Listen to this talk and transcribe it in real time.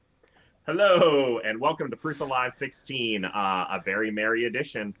Hello, and welcome to Prusa Live 16, a very merry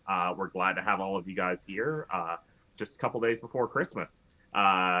edition. We're glad to have all of you guys here just a couple days before Christmas.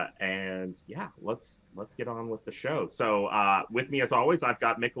 And yeah, let's get on with the show. So with me, as always, I've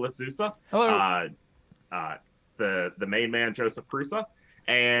got Nicholas Zusa, Hello. uh, uh, the main man, Joseph Prusa.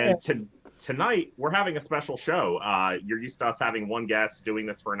 And tonight, we're having a special show. You're used to us having one guest doing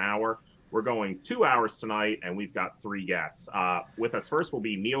this for an hour. We're going 2 hours tonight, and we've got three guests. With us first will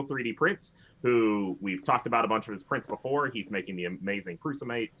be Neil 3D Prints, who we've talked about a bunch of his prints before. He's making the amazing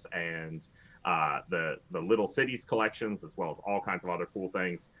Prusamates and the Little Cities collections, as well as all kinds of other cool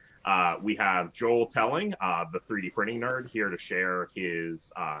things. We have Joel Telling, the 3D printing nerd, here to share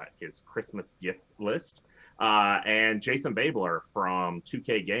his Christmas gift list. And Jason Babler from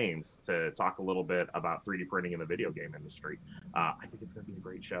 2K Games to talk a little bit about 3D printing in the video game industry. I think it's going to be a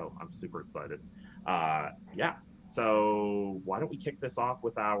great show. I'm super excited. Yeah. So why don't we kick this off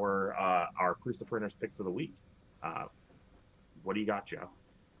with our Prusa Printers picks of the week? What do you got, Joe?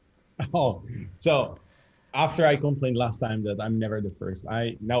 Oh, so after I complained last time that I'm never the first,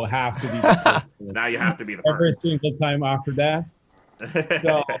 I now have to be the first. Now you have to be the Every first. single time after that.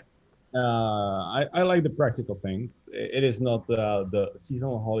 So I like the practical things. It is not the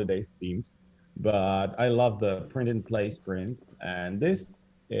seasonal holidays themed, but I love the print in place prints. And this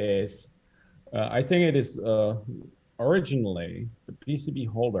is, I think it is originally the PCB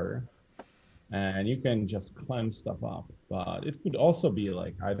holder, and you can just clamp stuff up. But it could also be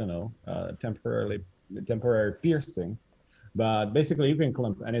like, I don't know, temporary piercing. But basically, you can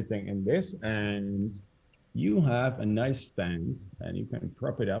clamp anything in this, and you have a nice stand, and you can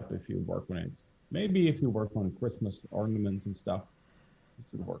prop it up if you work on it. Maybe if you work on Christmas ornaments and stuff, it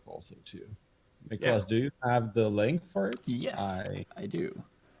could work also too. Because do you have the link for it? Yes, I do.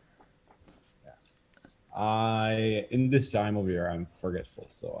 Yes. In this time of year, I'm forgetful,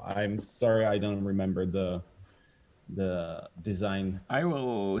 so I'm sorry I don't remember the design. I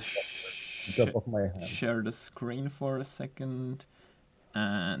will top of my head. share the screen for a second.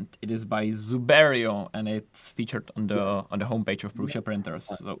 And it is by Zuberio, and it's featured on the homepage of Prusa Printers.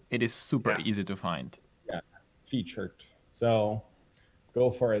 So it is super easy to find. Yeah, featured. So go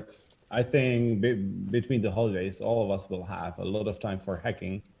for it. I think between the holidays, all of us will have a lot of time for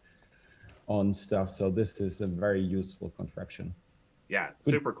hacking on stuff. So this is a very useful contraption. Yeah,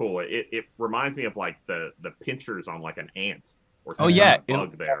 super cool. It reminds me of like the pinchers on like an ant. Or oh yeah,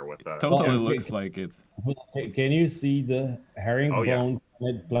 bug there with totally looks like it. Can you see the herringbone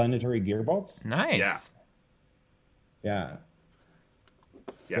planetary gearbox? Nice. Yeah.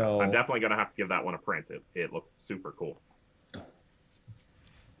 Yeah, so, I'm definitely gonna have to give that one a print. It looks super cool.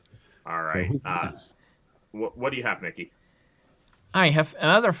 All right. So what do you have, Nikki? I have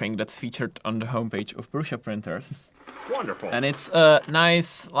another thing that's featured on the homepage of Prusa Printers. Wonderful. And it's a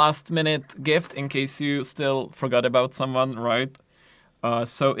nice last-minute gift in case you still forgot about someone, right?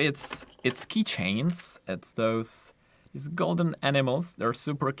 So it's keychains. It's these golden animals. They're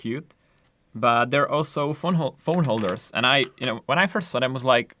super cute, but they're also phone holders. And when I first saw them, I was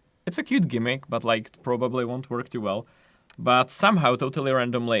like, it's a cute gimmick, but like it probably won't work too well. But somehow, totally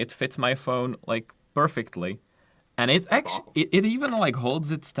randomly, it fits my phone like perfectly. And it actually, awesome. it even like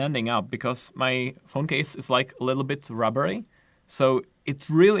holds it standing up because my phone case is like a little bit rubbery. So it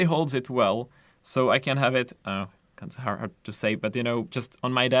really holds it well. So I can have it, it's hard to say, but just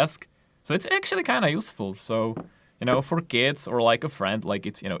on my desk. So it's actually kind of useful. So, for kids or like a friend, like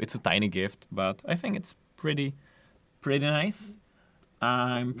it's a tiny gift, but I think it's pretty nice.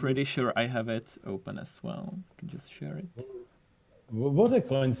 I'm pretty sure I have it open as well. I can just share it. What a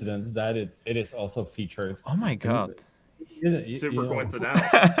coincidence that it is also featured. Oh my god! Super coincidental.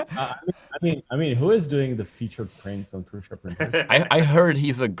 I mean, who is doing the featured prints on Prusa Printers? I heard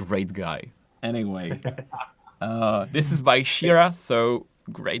he's a great guy. Anyway, this is by Shira, so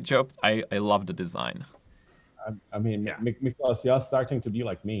great job. I love the design. I mean, because you're starting to be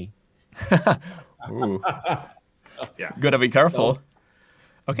like me. Ooh. Yeah. Gotta be careful.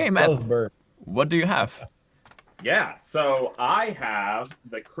 Okay, Matt. What do you have? Yeah, so I have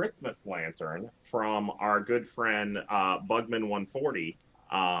the Christmas lantern from our good friend Bugman140.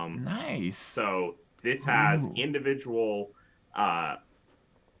 Nice. So this has individual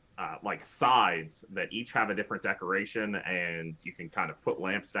like sides that each have a different decoration, and you can kind of put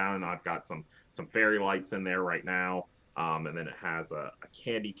lamps down. I've got some fairy lights in there right now, and then it has a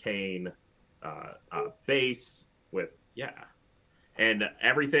candy cane base with and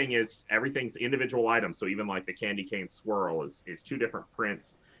everything's individual items. So even like the candy cane swirl is two different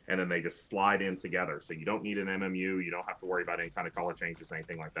prints, and then they just slide in together. So you don't need an MMU. You don't have to worry about any kind of color changes,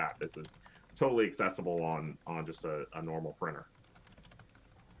 anything like that. This is totally accessible on just a normal printer.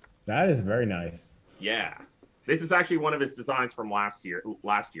 That is very nice. Yeah, this is actually one of his designs from last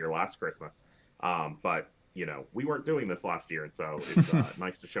Christmas. But you know, we weren't doing this last year, and so it's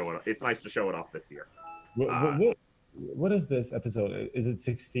nice to show it. It's nice to show it off this year. What is this episode? Is it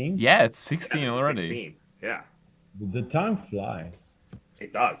 16? Yeah, it's 16 already. 16. Yeah, The time flies.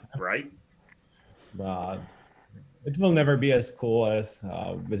 it does, right? But it will never be as cool as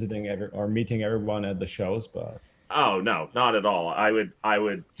visiting or meeting everyone at the shows. But Oh no, not at all. I would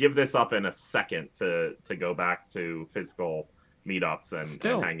give this up in a second to go back to physical meetups and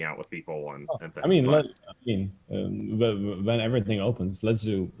hang out with people and things. I mean, when everything opens, let's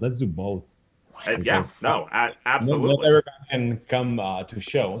do both. Yes, no, absolutely. Not everyone can come to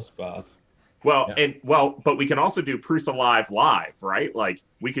shows, but but we can also do Prusa live, right? Like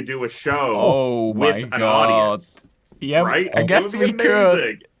we could do a show Oh with my an god. audience, Yeah, right? I guess It would we be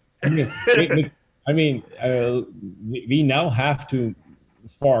could. amazing. we now have to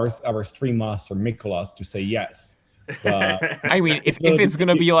force our stream master Mikolas to say yes. But I mean, if it's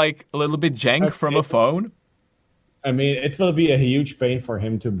gonna be like a little bit jank from a phone, I mean, it will be a huge pain for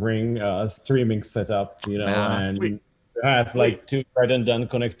him to bring a streaming setup, and have like two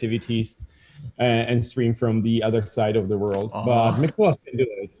redundant connectivities and stream from the other side of the world. But Mikolas can do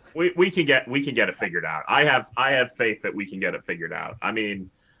it. We can get it figured out. I have faith that we can get it figured out. I mean,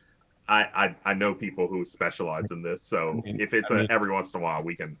 I know people who specialize in this, so if it's every once in a while,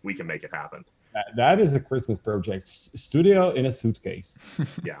 we can make it happen. That is a Christmas project. Studio in a suitcase.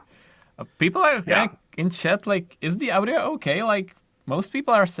 Yeah. people are in chat like, is the audio okay? Like most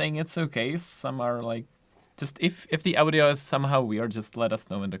people are saying it's okay. Some are like, just if the audio is somehow weird, just let us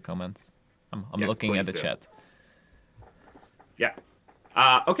know in the comments. I'm looking at the chat. Yeah.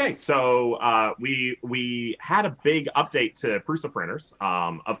 Okay, so we had a big update to Prusa printers.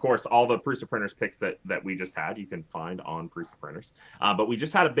 Of course, all the Prusa printers picks that we just had, you can find on Prusa printers. But we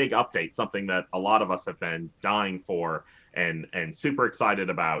just had a big update, something that a lot of us have been dying for and super excited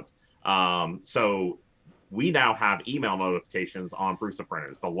about. So we now have email notifications on Prusa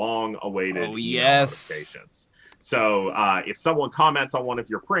printers, the long-awaited email notifications. So if someone comments on one of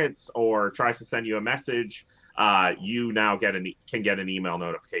your prints or tries to send you a message, you now can get an email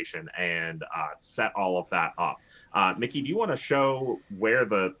notification and set all of that up. Mickey, do you want to show where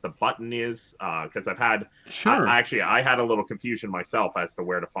the button is? Because I've had I had a little confusion myself as to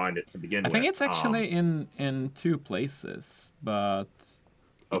where to find it to begin with. I think it's actually in two places, but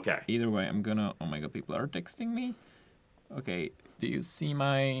okay. Either way, I'm gonna. Oh my god, people are texting me. Okay, do you see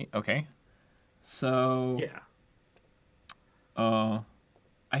my? Okay, so yeah.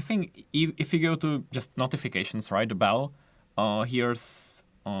 I think if you go to just notifications, right, the bell, here's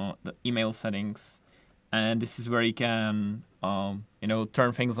the email settings, and this is where you can,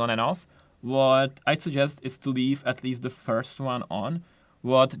 turn things on and off. What I'd suggest is to leave at least the first one on.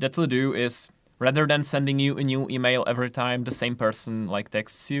 What that will do is, rather than sending you a new email every time the same person like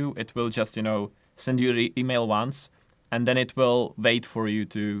texts you, it will just, send you the email once, and then it will wait for you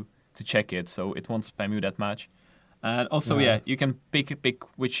to check it, so it won't spam you that much. And also, you can pick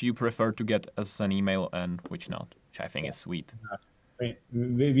which you prefer to get as an email and which not, which I think is sweet. I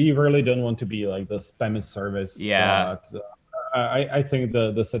mean, we really don't want to be like the spam service. Yeah. But I think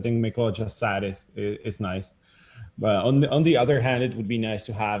the setting Mikola just said is nice. But on the other hand, it would be nice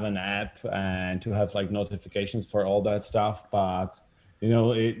to have an app and to have like notifications for all that stuff. But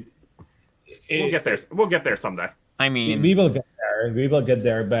we'll get there. We'll get there someday. I mean, we will get there. We will get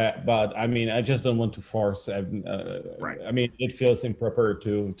there, but I mean, I just don't want to force. Right. I mean, it feels improper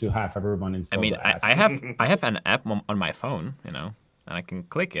to have everyone install. I mean, the app. I have an app on my phone, and I can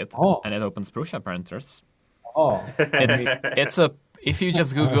click it, and it opens Prusa printers. Oh, it's if you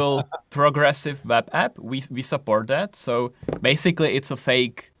just Google progressive web app, we support that. So basically, it's a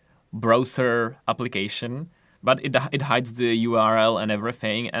fake browser application, but it hides the URL and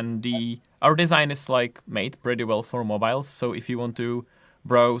everything, and our design is like made pretty well for mobiles. So if you want to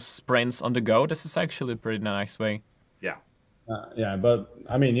browse prints on the go, this is actually a pretty nice way. Yeah. Yeah, but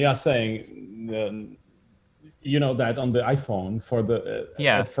I mean, you're saying that on the iPhone for the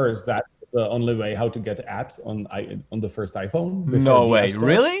at first that's the only way how to get apps on the first iPhone. No way,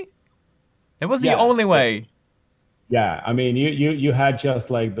 really? That was the only way. Yeah, I mean, you had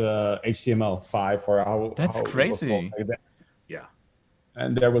just like the HTML5 or how. That's crazy. Yeah.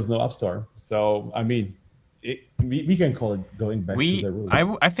 And there was no App Store, so I mean, we can call it going back to the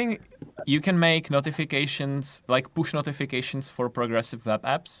roots. I think you can make notifications, like push notifications for progressive web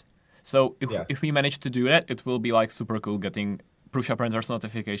apps. So if we manage to do that, it will be like super cool getting Prusa printers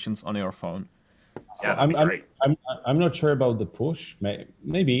notifications on your phone. Yeah, I'm not sure about the push,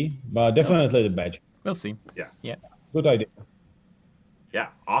 maybe, but definitely the badge. We'll see. Yeah. Good idea. Yeah,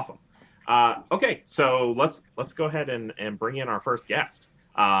 awesome. Okay, so let's go ahead and bring in our first guest.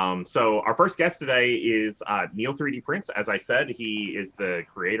 So our first guest today is Neil 3D Prints. As I said, he is the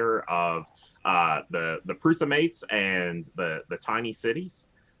creator of the Prusa Mates and the Tiny Cities.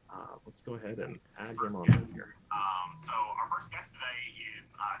 Let's go ahead and add him on this here. So our first guest today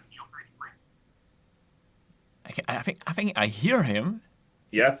is Neil 3D Prints. I think I hear him.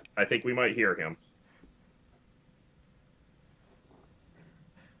 Yes, I think we might hear him.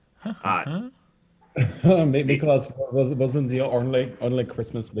 Because wasn't the only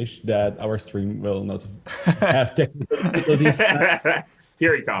Christmas wish that our stream will not have technical difficulties?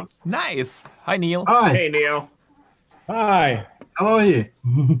 Here he comes. Nice. Hi, Neil. Hi, Hey, Neil. Hi. how are you?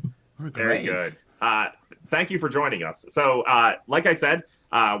 We're Very great. good. Thank you for joining us. So, like I said,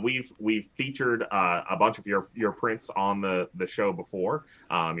 we've featured a bunch of your prints on the show before.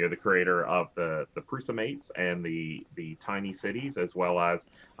 You're the creator of the Prusa Mates and the Tiny Cities, as well as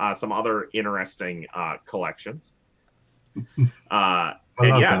some other interesting collections. And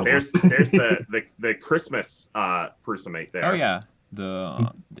yeah, that there's one. there's the Christmas Prusa Mate there. Oh yeah,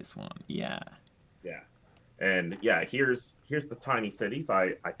 this one. Yeah. Yeah. And yeah, here's the Tiny Cities.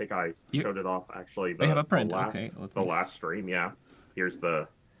 I think I You- showed it off actually. We have a print. The last, Okay, let the me last s- stream. Yeah, here's the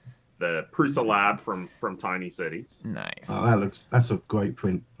Prusa Lab from Tiny Cities. Nice. Oh, that's a great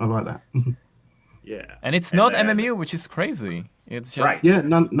print. I like that. Yeah, And it's And not then- MMU, which is crazy. It's just Right. Yeah,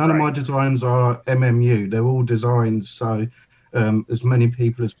 none of my Right. designs are MMU. They're all designed so as many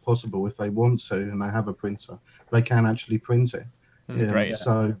people as possible, if they want to, and they have a printer, they can actually print it. this is great.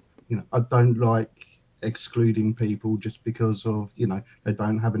 So I don't like excluding people just because of they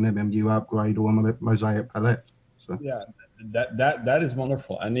don't have an MMU upgrade or a mosaic palette. So Yeah, that is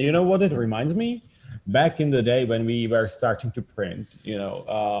wonderful. And you know what it reminds me? Back in the day when we were starting to print,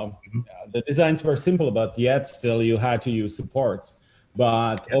 the designs were simple, but yet still you had to use supports.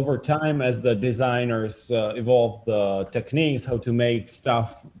 But over time, as the designers evolved the techniques how to make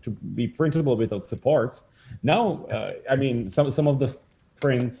stuff to be printable without supports, now some of the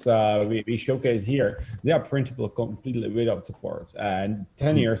prints we showcase here, they are printable completely without supports. And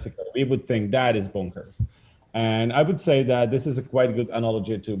 10 years ago, we would think that is bonkers. And I would say that this is a quite good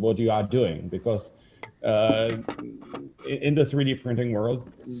analogy to what you are doing, because in the 3D printing world,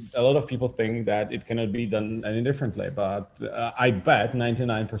 a lot of people think that it cannot be done any differently. But I bet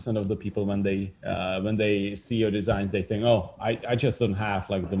 99% of the people, when they see your designs, they think, "Oh, I just don't have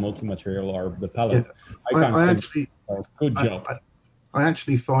like the multi-material or the palette. I can't I print." actually Good job. I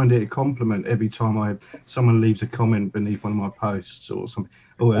actually find it a compliment every time someone leaves a comment beneath one of my posts or something,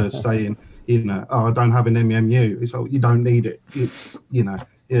 or saying, "Oh, I don't have an MMU." It's like, you don't need it. It's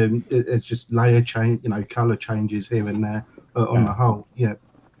it's just layer change, color changes here and there. On the whole, yeah,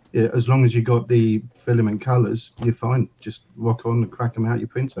 as long as you got the filament colors, you're fine. Just rock on and crack them out your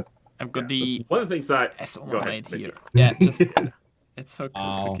printer. I've got the one of the things that SL Go ahead, right Vicky. here. Yeah, just it's so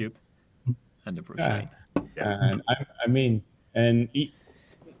cool, so Oh. cute. And the Yeah. brochure. Yeah.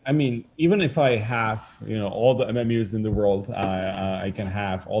 And even if I have all the MMUs in the world, I can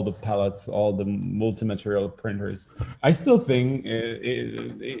have all the palettes, all the multi-material printers. I still think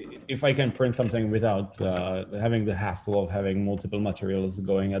if I can print something without having the hassle of having multiple materials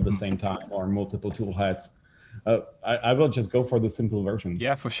going at the same time or multiple tool heads, I will just go for the simple version.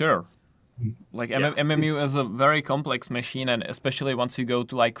 Yeah, for sure. Like Yeah. MMU is a very complex machine, and especially once you go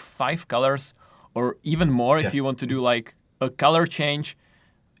to like 5 colors or even more, if you want to do like a color change,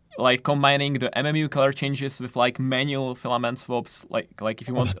 like combining the MMU color changes with like manual filament swaps, like if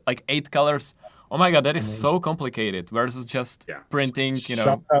you want like 8 colors. Oh my god, that is so complicated. Versus just Yeah. printing,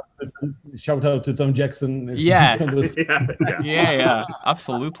 Shout out to Tom Jackson. if Yeah. he's on this. Yeah,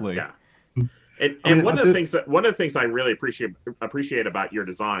 absolutely. Yeah. And I mean, one I of the do- things I really appreciate about your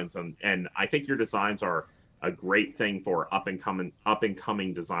designs, and I think your designs are a great thing for up and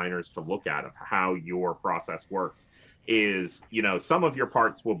coming designers to look at of how your process works, is some of your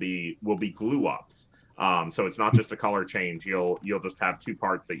parts will be glue ups. So it's not just a color change. You'll just have 2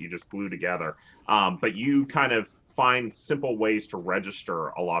 parts that you just glue together. But you kind of find simple ways to register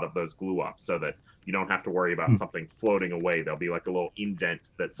a lot of those glue ups so that you don't have to worry about something floating away. There'll be like a little indent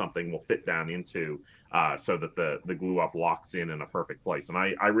that something will fit down into, so that the glue up locks in a perfect place. And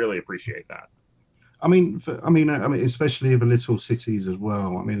I really appreciate that. I mean, especially the little cities as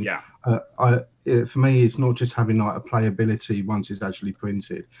well. I mean, Yeah. For me, it's not just having like a playability once it's actually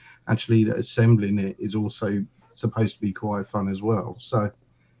printed. Actually, assembling it is also supposed to be quite fun as well. So,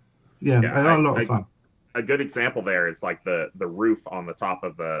 yeah, Yeah, they are a lot of fun. A good example there is like the roof on the top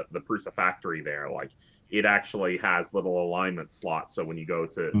of the Prusa factory there. Like it actually has little alignment slots, so when you go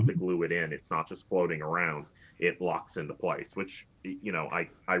to glue it in, it's not just floating around. it locks into place, which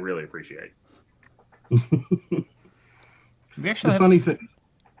I really appreciate. We actually The have funny thing,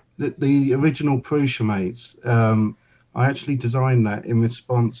 the original Prusa mates, I actually designed that in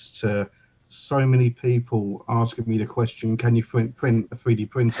response to so many people asking me the question, can you print a 3D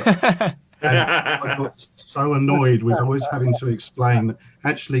printer? And I got so annoyed with always having to explain that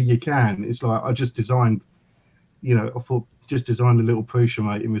actually you can. It's like I just designed, I thought just designed a little Prusa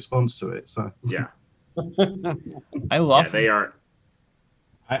mate in response to it. So Yeah, I love they are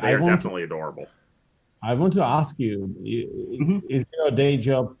I want definitely adorable. I want to ask you, is your day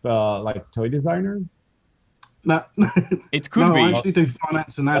job like toy designer? no, it could no, be. I actually do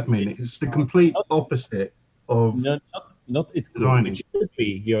finance and admin. It's the complete opposite of No, not it could. designing. It should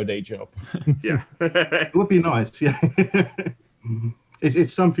be your day job. Yeah. It would be nice, yeah.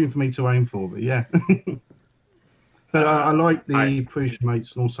 It's something for me to aim for, but yeah. But I like the Prusa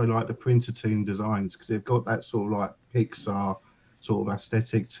mates and also like the Printer Team designs because they've got that sort of like Pixar sort of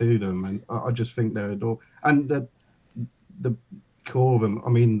aesthetic to them, and I just think they're adorable. And the core of them, I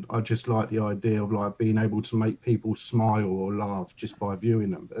mean, I just like the idea of like being able to make people smile or laugh just by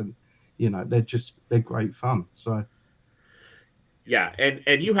viewing them, and they're great fun. So yeah,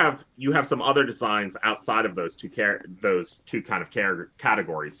 and you have some other designs outside of those two kind of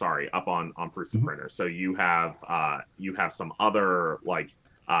categories. Sorry, up on Prusa Printer. So you have some other like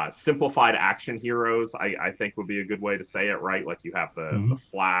simplified action heroes. I think would be a good way to say it, right? Like you have the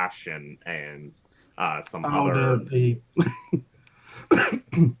Flash and some other.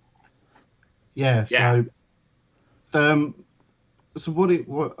 Yeah. So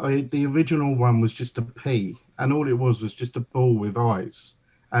the original one was just a P, and all it was just a ball with eyes.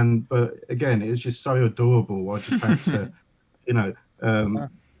 But again, it was just so adorable. I just had to,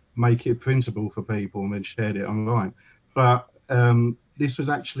 make it printable for people and then shared it online. But this was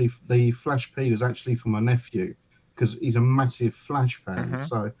actually the Flash P was actually for my nephew because he's a massive Flash fan.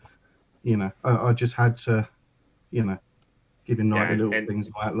 So, I just had to, give him like the little things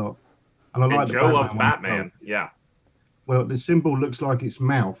like that lot. And I like Joe loves Batman. Yeah. Well, the symbol looks like its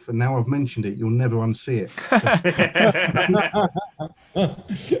mouth, and now I've mentioned it, you'll never unsee it.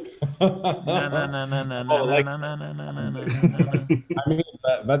 I mean,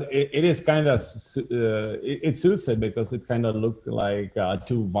 but it is kind of it suits it because it kind of look like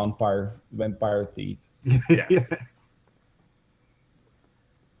two vampire teeth. Yes.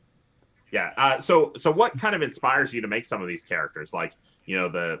 Yeah. So what kind of inspires you to make some of these characters? Like,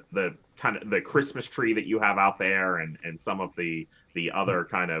 the kind of the Christmas tree that you have out there and some of the other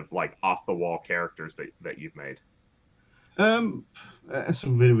kind of like off the wall characters that you've made? That's a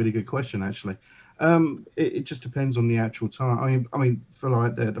really, really good question, actually. It just depends on the actual time. I mean, for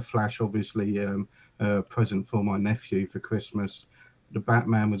like the Flash, obviously, present for my nephew for Christmas. The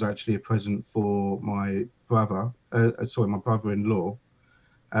Batman was actually a present for my brother. My brother-in-law.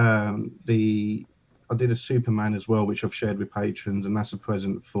 I did a Superman as well, which I've shared with patrons, and that's a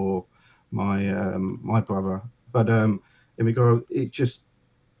present for my brother. But it just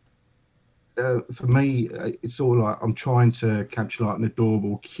for me, it's all like I'm trying to capture like an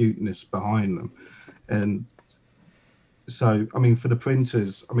adorable cuteness behind them, and so I mean for the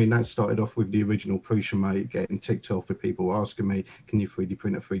printers, I mean that started off with the original Prusa mate getting ticked off with people asking me, "Can you 3D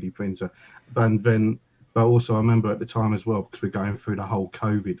print a 3D printer?" But also I remember at the time as well because we're going through the whole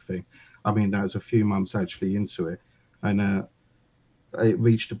COVID thing. I mean, that was a few months actually into it, and it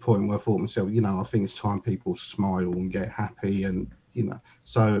reached a point where I thought to myself, I think it's time people smile and get happy, and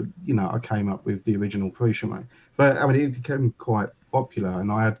so I came up with the original Prusa mate. But I mean, it became quite popular,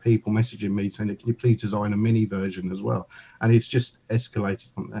 and I had people messaging me saying, "Can you please design a mini version as well?" And it's just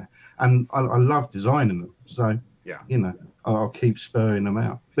escalated from there. And I love designing them, so yeah, I'll keep spurring them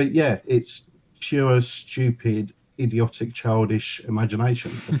out. But yeah, it's pure, stupid, idiotic, childish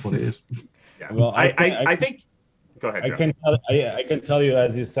imagination. That's what it is. Yeah. Well, I think. Go ahead, Joe. I can tell you,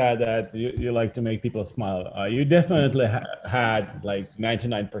 as you said, that you like to make people smile. You definitely had like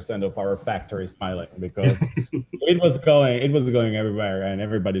 99% of our factory smiling because it was going everywhere, and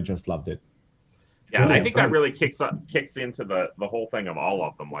everybody just loved it. Yeah, I think that really kicks into the whole thing of all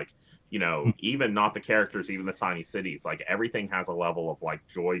of them. Like, even not the characters, even the tiny cities, like everything has a level of like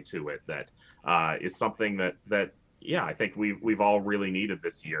joy to it that is something that yeah, I think we've all really needed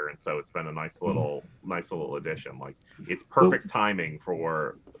this year, and so it's been a nice little addition. Like it's perfect timing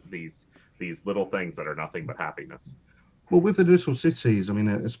for these little things that are nothing but happiness. Well, with the little cities, I mean,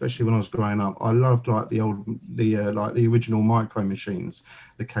 especially when I was growing up, I loved like the original Micro Machines,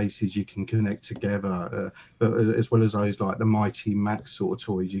 the cases you can connect together, but as well as those like the Mighty Max sort of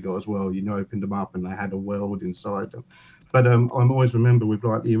toys you got as well. Opened them up and they had a world inside them. But I'm always remember with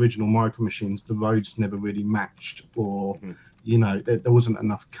like the original Micro Machines, the roads never really matched, or there wasn't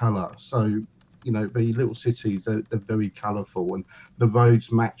enough color. So the little cities, they're very colorful, and the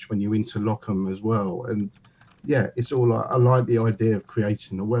roads match when you interlock them as well. And yeah, it's all I like the idea of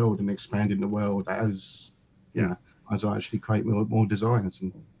creating the world and expanding the world as as I actually create more designs.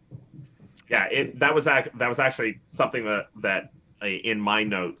 And yeah, that was actually something that in my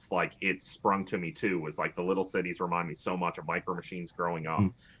notes, like, it sprung to me too, was like the little cities remind me so much of Micro Machines growing up,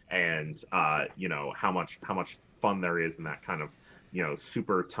 and how much fun there is in that kind of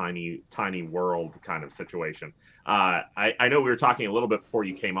super tiny world kind of situation. I know we were talking a little bit before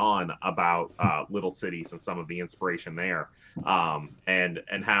you came on about little cities and some of the inspiration there,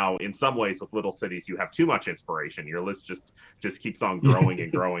 and how in some ways with little cities you have too much inspiration. Your list just keeps on growing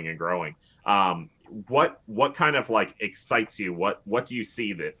and growing and growing. What kind of like excites you? What do you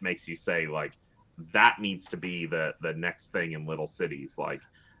see that makes you say like that needs to be the next thing in little cities? Like,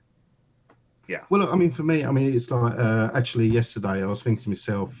 yeah. Well, I mean, for me, it's like actually yesterday I was thinking to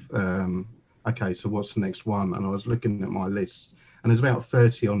myself, okay, so what's the next one? And I was looking at my list, and there's about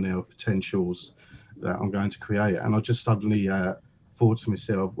 30 on there of potentials that I'm going to create. And I just suddenly thought to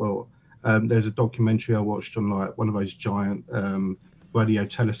myself, well, there's a documentary I watched on like one of those giant radio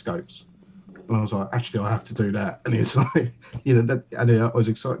telescopes. And I was like, actually, I have to do that. And it's like, and I was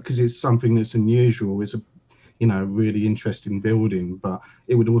excited because it's something that's unusual. It's a really interesting building, but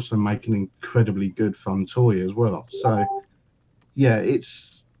it would also make an incredibly good fun toy as well. So yeah,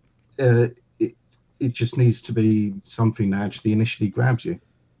 it's it just needs to be something that actually initially grabs you.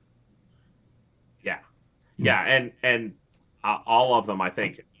 Yeah, and all of them I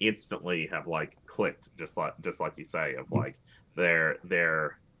think instantly have like clicked, just like you say, of like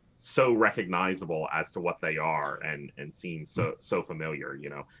they're so recognizable as to what they are and seem so familiar.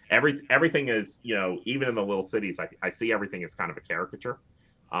 Everything is, even in the little cities, I see everything as kind of a caricature,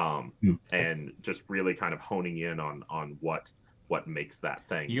 and just really kind of honing in on what makes that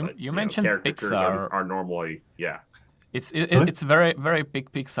thing. You mentioned caricatures Pixar are normally it's very very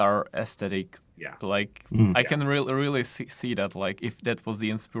big Pixar aesthetic. Yeah, like I can really see that. Like if that was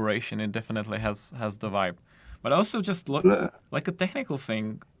the inspiration, it definitely has the vibe. But also just look like a technical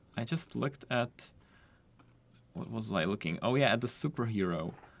thing. I just looked at, what was I looking? Oh yeah, at the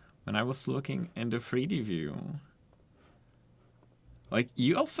superhero. When I was looking in the 3D view. Like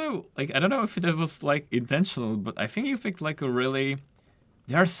you also, like, I don't know if it was like intentional, but I think you picked like a really,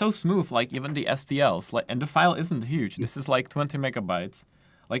 they are so smooth, like even the STLs, like, and the file isn't huge. This is like 20 megabytes.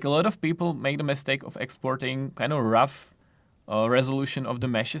 Like a lot of people make the mistake of exporting kind of rough resolution of the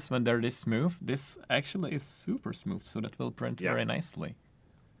meshes when they're this smooth. This actually is super smooth, so that will print very nicely.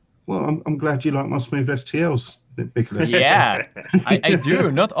 Well, I'm glad you like my smooth STLs, Nicholas. Yeah, I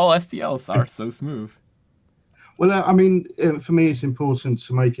do. Not all STLs are so smooth. Well, I mean, for me, it's important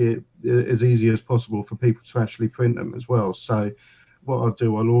to make it as easy as possible for people to actually print them as well. So what I'll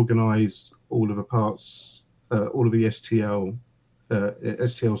do, I'll organize all of the parts, all of the STLs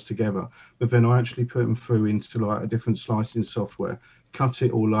together, but then I actually put them through into like a different slicing software, cut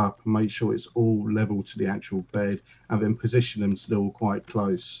it all up, and make sure it's all level to the actual bed, and then position them so they're all quite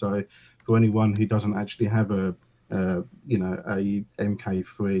close. So for anyone who doesn't actually have a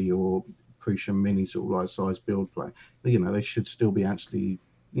MK3 or Prusa Mini sort of like size build plate, they should still be actually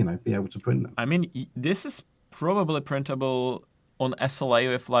be able to print them. I mean, this is probably printable on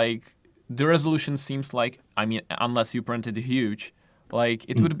SLA with like the resolution seems like, I mean, unless you printed huge, like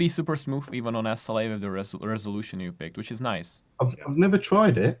it would be super smooth even on SLA with the resolution you picked, which is nice. I've never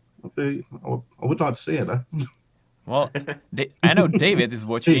tried it. I would like to see it though. Well, I know David is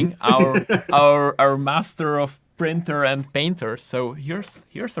watching, our master of printer and painter. So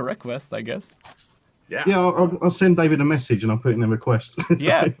here's a request, I guess. Yeah. Yeah, I'll send David a message and I'll put in a request.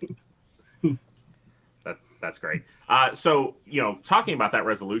 Yeah. That's great. So, talking about that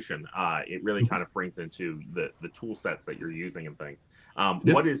resolution, it really kind of brings into the tool sets that you're using and things.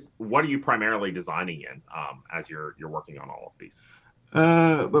 What are you primarily designing in as you're working on all of these?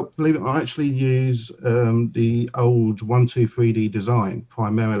 Well, believe it, I actually use the old 123D design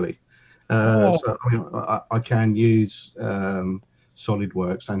primarily. So I can use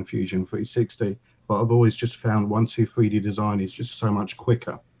SolidWorks and Fusion 360, but I've always just found 123D design is just so much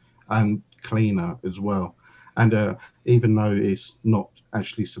quicker and cleaner as well. And even though it's not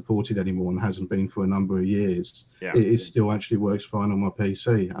actually supported anymore and hasn't been for a number of years, it still actually works fine on my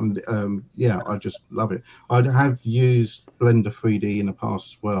PC. And I just love it. I have used Blender 3D in the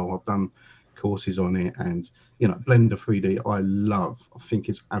past as well. I've done courses on it, and Blender 3D I love. I think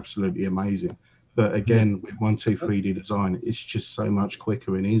it's absolutely amazing. But again, with 123D design, it's just so much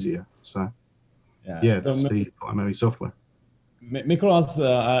quicker and easier. So so that's the primary software. Mikolas,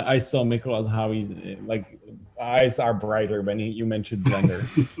 I saw Mikolas how he's like eyes are brighter when you mentioned Blender.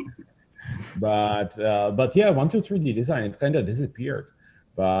 but yeah, 123D design, it kind of disappeared.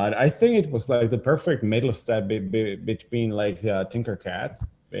 But I think it was like the perfect middle step between like Tinkercad,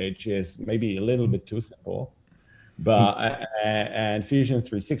 which is maybe a little bit too simple, but and Fusion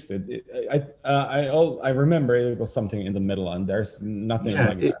 360. I remember it was something in the middle, and there's nothing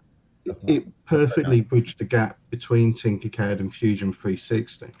like that. It perfectly bridged the gap between Tinkercad and Fusion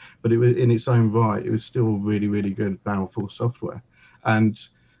 360, but it was in its own right. It was still really, really good, powerful software.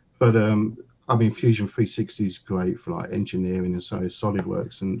 But I mean, Fusion 360 is great for like engineering and so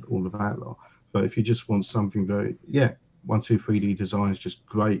SolidWorks and all of that lot. But if you just want something very, 123D design is just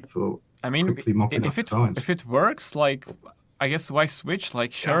great for. I mean, quickly mocking up designs. if it works, like, I guess why switch?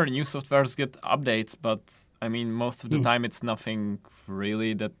 Like, sure, new softwares get updates, but I mean, most of the time it's nothing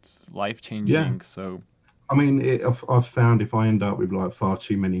really that life-changing. Yeah. So, I mean, I've found if I end up with like far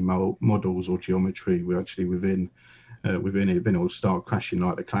too many models or geometry, we're actually within it, then it'll start crashing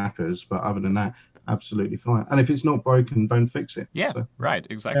like the clappers. But other than that, absolutely fine. And if it's not broken, don't fix it. yeah, So, right,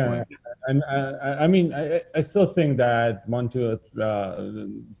 exactly. And I mean, I still think that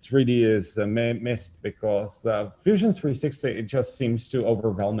 3D is missed because Fusion 360, it just seems too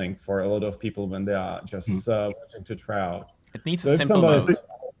overwhelming for a lot of people when they are just wanting to try out. It needs So a if simple somebody- mode.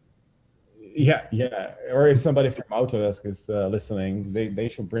 Yeah. Or if somebody from Autodesk is listening, they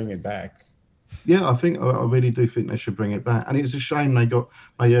should bring it back. yeah, I really do think they should bring it back. And it's a shame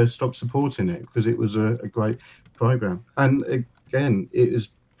they stopped supporting it because it was a great program. And again, it is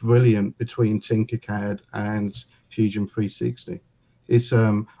brilliant between Tinkercad and Fusion 360. It's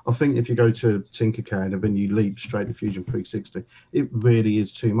I think if you go to Tinkercad and then you leap straight to Fusion 360, it really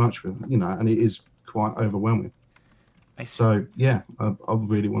is too much for and it is quite overwhelming. I see. So yeah, I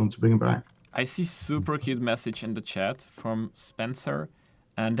really want them to bring it back. I see super cute message in the chat from Spencer,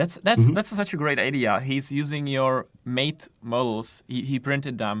 and that's such a great idea. He's using your mate models. He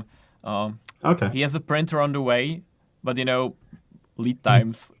printed them. Okay. He has a printer on the way, but lead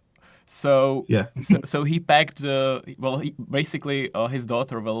times. So Yeah. so he packed. Basically his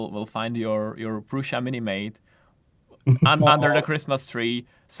daughter will find your Prusa Mini Mate under the Christmas tree,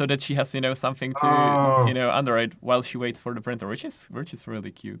 so that she has something to under it while she waits for the printer, which is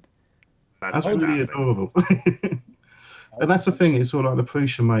really cute. That's really fantastic. adorable. And that's the thing, it's all like the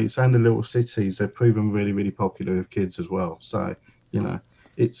Prusa Mates and the Little Cities, they've proven really, really popular with kids as well. So,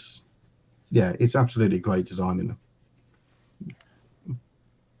 it's absolutely great designing them.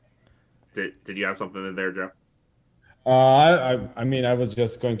 Did you have something in there, Joe? I mean, I was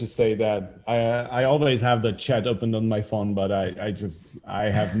just going to say that I always have the chat open on my phone, but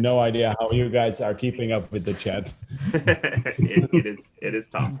I have no idea how you guys are keeping up with the chat. it is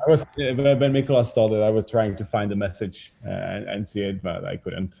tough. I was when Mikolas told it, I was trying to find the message and see it, but I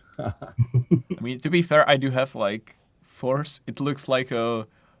couldn't. I mean, to be fair, I do have like Force. It looks like a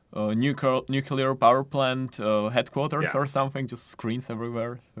nuclear power plant headquarters or something. Just screens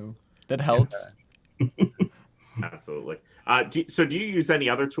everywhere, so that helps. Absolutely. So do you use any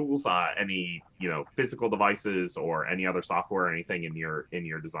other tools, any physical devices or any other software or anything in your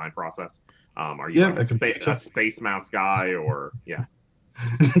design process? Are you a Space Mouse guy or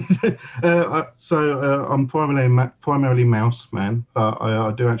So I'm primarily mouse man, but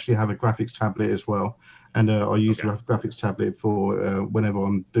I do actually have a graphics tablet as well, and I use the graphics tablet for whenever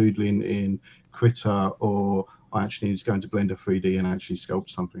I'm doodling in Krita or I actually need to go into Blender 3D and actually sculpt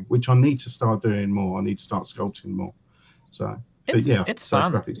something, which I need to start doing more. I need to start sculpting more. So it's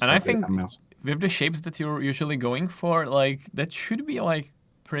fun, and I think with the shapes that you're usually going for, like that should be like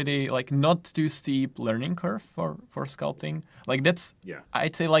pretty like not too steep learning curve for sculpting. Like that's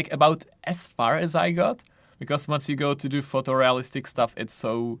I'd say like about as far as I got, because once you go to do photorealistic stuff, it's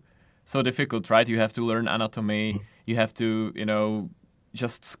so difficult, right? You have to learn anatomy. You have to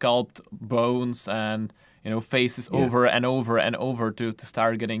just sculpt bones and faces over and over and over to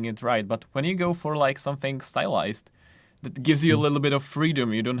start getting it right. But when you go for like something stylized, that gives you a little bit of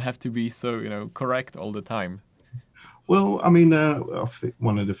freedom. You don't have to be so correct all the time. Well, I mean, I think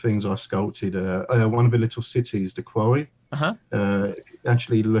one of the things I sculpted, one of the Little Cities, the quarry.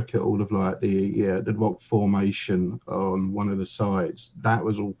 Actually, look at all of like the rock formation on one of the sides. That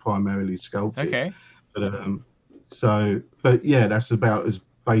was all primarily sculpted. Okay. But yeah, that's about as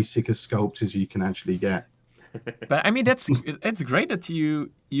basic a sculpt as you can actually get. But I mean, it's great that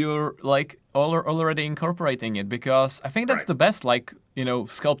you're like already incorporating it, because I think that's the best, like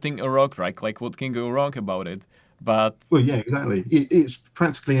sculpting a rock, right? Like what can go wrong about it? But well, yeah, exactly. It's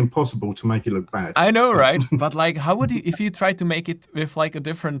practically impossible to make it look bad. I know, right? But like, how would you, if you try to make it with like a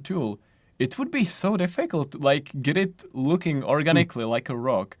different tool? it would be so difficult to like get it looking organically like a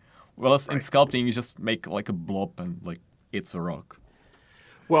rock. Whereas in Right. sculpting, you just make like a blob and like it's a rock.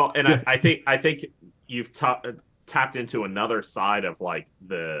 Well, and Yeah. I think you've tapped into another side of like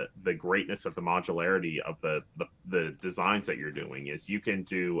the greatness of the modularity of the designs that you're doing is you can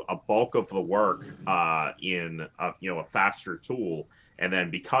do a bulk of the work in a faster tool, and then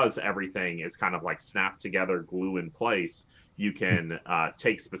because everything is kind of like snapped together, glue in place, you can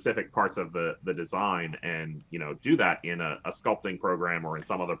take specific parts of the design and do that in a sculpting program or in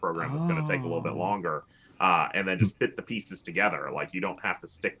some other program that's going to take a little bit longer. And then just fit the pieces together. Like you don't have to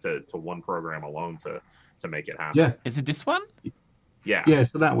stick to one program alone to make it happen. Yeah. Is it this one? Yeah. Yeah,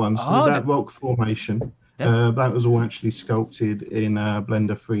 so that one, so Oh, that rock formation, that was all actually sculpted in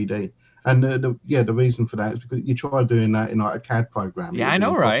Blender 3D. And the reason for that is because you try doing that in like a CAD program. Yeah, it I would be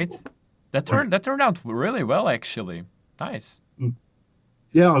know, right? impossible. That turned out really well, actually. Nice.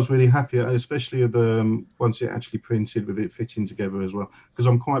 Yeah, I was really happy, especially with once it actually printed with it fitting together as well. Because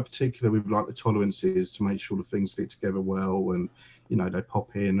I'm quite particular with like the tolerances to make sure the things fit together well, and they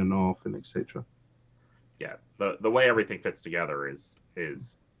pop in and off and etc. Yeah. The way everything fits together is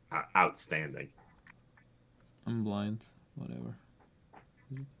outstanding. I'm blind. Whatever.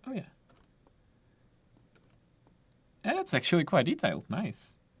 Oh yeah. And it's actually quite detailed.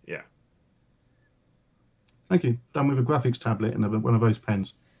 Nice. Yeah. Thank you. Done with a graphics tablet and one of those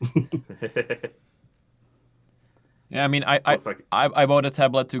pens. Yeah, I mean, Looks like I bought a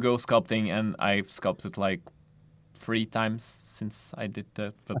tablet to go sculpting, and I've sculpted like 3 times since I did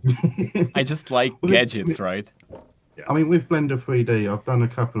that. But I just like Well, it's- gadgets, right? I mean, with Blender 3D, I've done a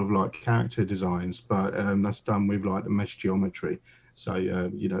couple of like character designs, but that's done with like the mesh geometry. So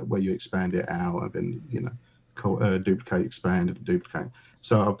where you expand it out and then duplicate, expand, and duplicate.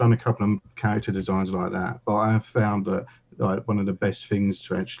 So I've done a couple of character designs like that. But I have found that like one of the best things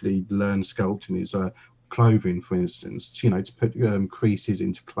to actually learn sculpting is clothing, for instance. To put creases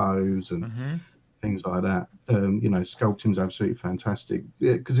into clothes and things like that. Sculpting is absolutely fantastic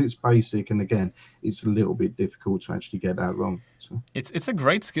because it's basic, and again, it's a little bit difficult to actually get that wrong. So It's a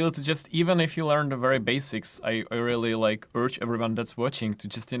great skill to just, even if you learn the very basics, I really like urge everyone that's watching to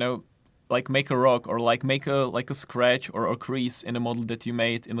just like make a rock or like make a scratch or a crease in a model that you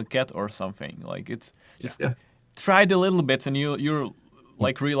made in a cat or something. Like it's just try it a little bit, and you'll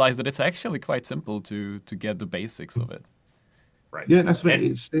like realize that it's actually quite simple to get the basics of it. right. yeah, that's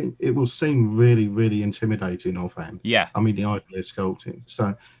it. It will seem really, really intimidating offhand. Yeah. I mean, the idea of sculpting.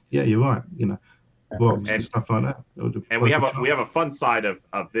 So yeah, you're right. Rocks and stuff like that. And we have a fun side of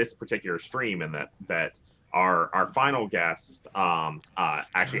this particular stream in that our final guest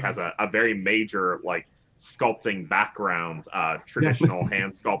actually has a very major like sculpting background, traditional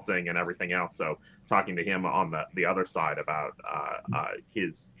hand sculpting and everything else. So talking to him on the other side about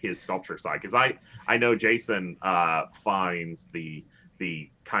his sculpture side, because I know Jason finds the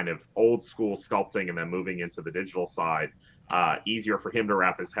kind of old school sculpting and then moving into the digital side easier for him to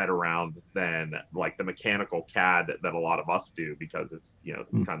wrap his head around than like the mechanical CAD that a lot of us do, because it's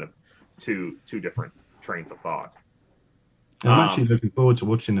kind of two different trains of thought. I'm actually looking forward to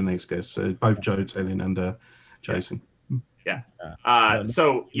watching the next guest. So both Joe Telling and Jason. Yeah.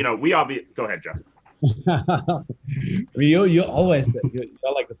 So we obviously go ahead, Joe. you always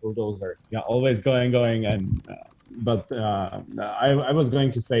you're like the bulldozer. You're always going, and but I was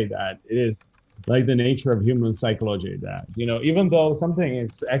going to say that it is like the nature of human psychology that even though something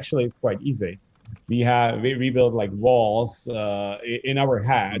is actually quite easy, we build like walls in our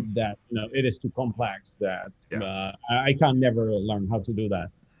head that it is too complex that I can never learn how to do that.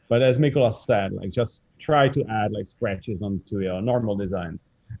 But as Mikolas said, like just try to add like scratches onto your normal design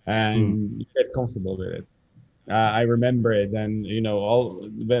and you get comfortable with it. I remember it, and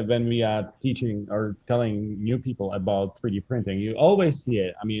when we are teaching or telling new people about 3D printing, you always see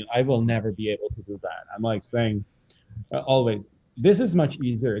it. I mean, I will never be able to do that. I'm like saying always, this is much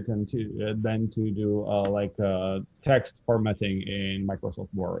easier than to do like text formatting in Microsoft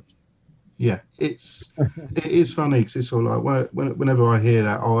Word. Yeah, it is funny because it's sort of like whenever I hear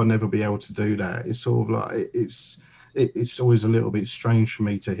that, I'll never be able to do that. It's sort of like it's always a little bit strange for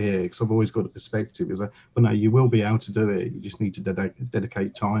me to hear, because I've always got a perspective. Is like, well, no, you will be able to do it. You just need to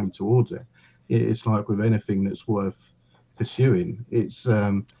dedicate time towards it. It's like with anything that's worth pursuing. It's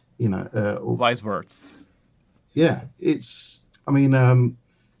wise words. Yeah, it's. I mean, I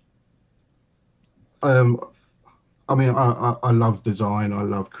love design. I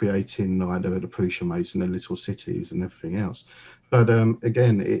love creating like the Prussian and the little cities and everything else. But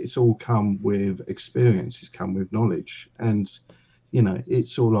again, it's all come with experience. It's come with knowledge, and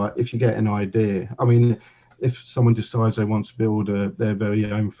it's all like if you get an idea. I mean, if someone decides they want to build their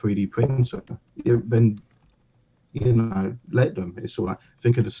very own 3D printer, then let them. It's all right.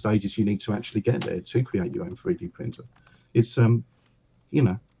 Think of the stages you need to actually get there to create your own 3D printer. It's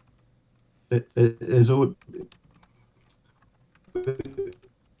there's all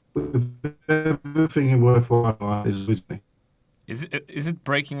everything worthwhile is wisdom. Is it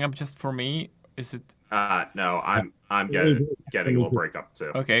breaking up just for me? Is it? No, I'm getting a little breakup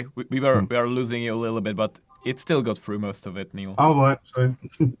too. Okay, we are losing you a little bit, but it still got through most of it, Neil. All right, so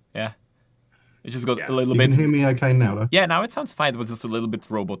Yeah, it just got a little you bit. can hear me okay now, though? Yeah, now it sounds fine. It was just a little bit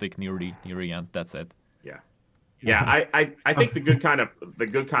robotic near the end. That's it. Yeah, I think the good kind of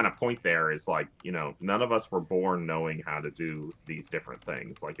point there is like, none of us were born knowing how to do these different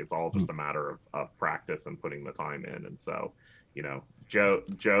things. Like it's all just a matter of practice and putting the time in. And so, Joe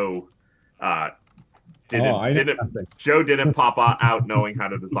didn't pop out knowing how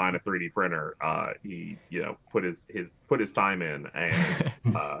to design a 3D printer. He put his time in, and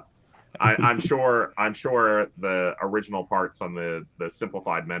I'm sure the original parts on the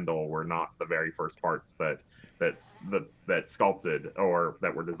simplified Mendel were not the very first parts that sculpted or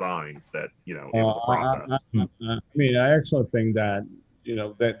that were designed. That it was a process. I mean, I actually think that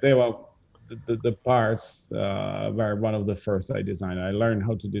that they were the parts were one of the first I designed. I learned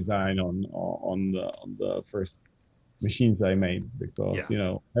how to design on the first machines I made because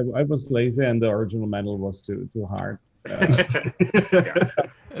I was lazy and the original Mendel was too hard. There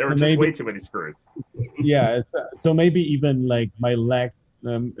were just way too many screws. Yeah, so maybe even like my lack,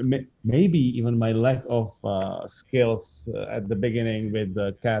 maybe even my lack of skills at the beginning with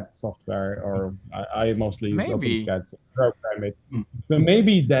the CAD software, or I mostly use OpenSCAD to program it. So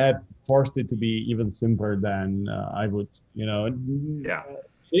maybe that forced it to be even simpler than I would. Yeah.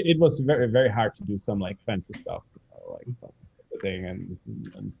 It was very very hard to do some like fancy stuff, like thing and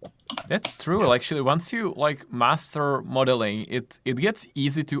stuff. That's true. Actually, once you master modeling, it gets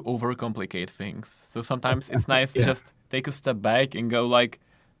easy to overcomplicate things. So sometimes it's nice to just take a step back and go like,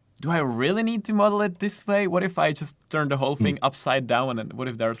 do I really need to model it this way? What if I just turn the whole thing upside down? And what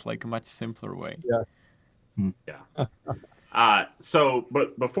if there's like a much simpler way?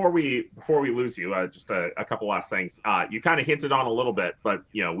 But before we lose you, just a couple last things. You kind of hinted on a little bit, but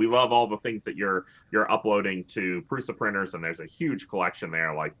we love all the things that you're uploading to Prusa printers, and there's a huge collection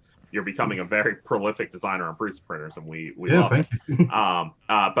there. Like you're becoming a very prolific designer on Prusa printers, and we love it.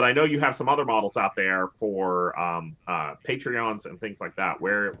 But I know you have some other models out there for Patreons and things like that.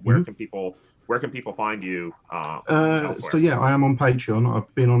 Where can people find you? So yeah, I am on Patreon.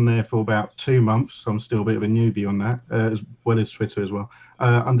 I've been on there for about 2 months. So I'm still a bit of a newbie on that, as well as Twitter as well,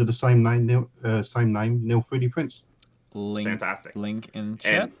 under the same name, Neil 3D Prints. Fantastic. Link in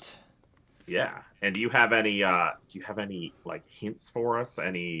chat. And do you have any like hints for us?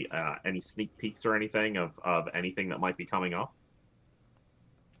 Any sneak peeks or anything of anything that might be coming up?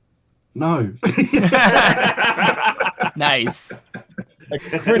 No. Nice.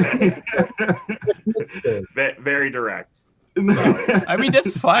 Very direct. I mean,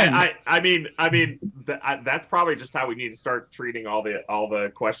 that's fine. I mean, that's probably just how we need to start treating all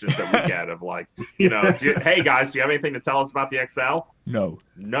the questions that we get of like, hey guys, do you have anything to tell us about the XL? No.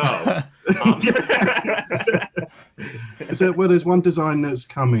 So, well, there's one design that's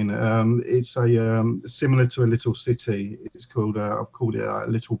coming. It's a similar to a little city. It's called I've called it a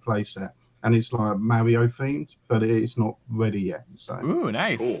little playset, and it's like Mario themed, but it's not ready yet. So. Ooh,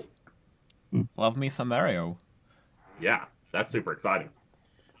 nice. Cool. Love me some Mario. Yeah, that's super exciting.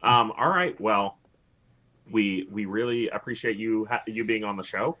 All right, well, we really appreciate you being on the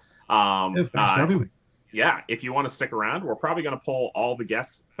show. Thanks for having me. Yeah, if you want to stick around, we're probably going to pull all the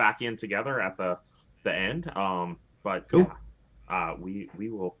guests back in together at the end. But cool. We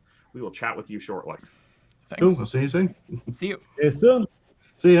will chat with you shortly. Thanks. Cool. I'll see you soon. See you. See you soon.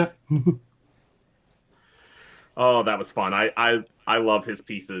 See ya. Oh, that was fun. I love his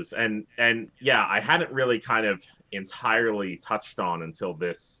pieces, and yeah, I hadn't really kind of entirely touched on until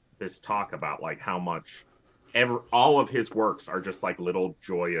this talk about like how much all of his works are just like little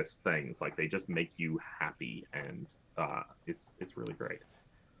joyous things. Like they just make you happy, and it's really great.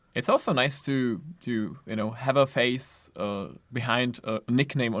 It's also nice to have a face behind a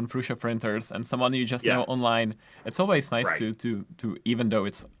nickname on Prusa printers and someone you just know online. It's always nice to even though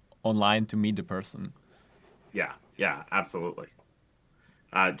it's online, to meet the person. Yeah, absolutely.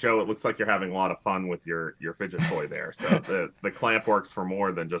 Joe, it looks like you're having a lot of fun with your fidget toy there. So the clamp works for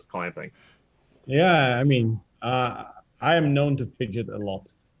more than just clamping. Yeah, I mean, I am known to fidget a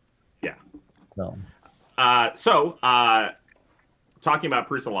lot. Yeah. So talking about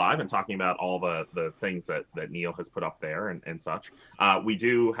Prusa Live and talking about all the things that Neil has put up there and such, we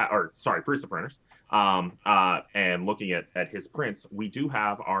do Prusa Printers, and looking at his prints, we do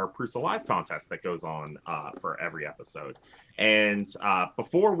have our Prusa Live contest that goes on for every episode. And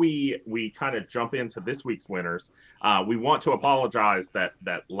before we kind of jump into this week's winners, we want to apologize that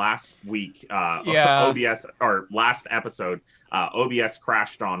last week OBS, or last episode, OBS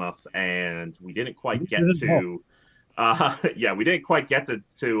crashed on us, and we didn't quite get to. We didn't quite get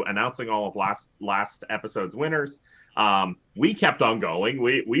to announcing all of last episode's winners. We kept on going.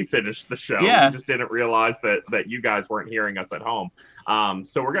 We finished the show. Yeah. We just didn't realize that you guys weren't hearing us at home.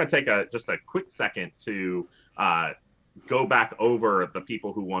 So we're going to take just a quick second to go back over the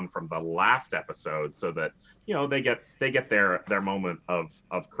people who won from the last episode, so that they get their moment of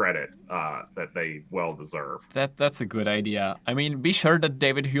credit that they well deserve. That's a good idea. I mean, be sure that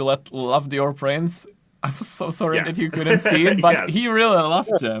David Hewlett loved your prints. I'm so sorry that you couldn't see it, but he really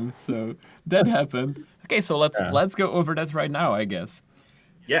loved them, so that happened. Okay, so let's go over that right now, I guess.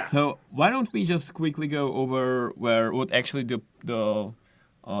 Yeah. So why don't we just quickly go over what actually the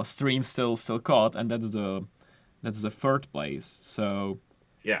stream still caught, and that's the third place. So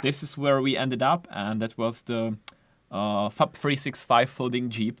this is where we ended up, and that was the Fab 365 folding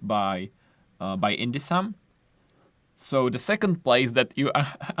Jeep by Indisam. So the second place that you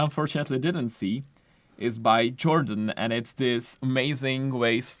unfortunately didn't see is by Jordan, and it's this amazing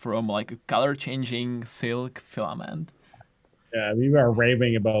waste from like a color-changing silk filament. Yeah, we were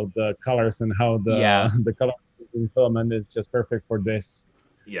raving about the colors and how the color-changing filament is just perfect for this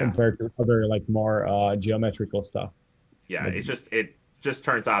compared to other like more geometrical stuff. Yeah, it just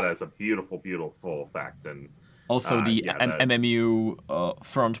turns out as a beautiful effect, and also the MMU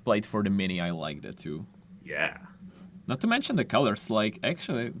front plate for the Mini, I like that too. Yeah. Not to mention the colors, like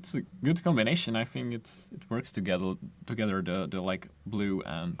actually it's a good combination. I think it works together the like blue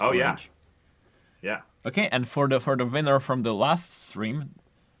and orange. Yeah. Okay, and for the winner from the last stream,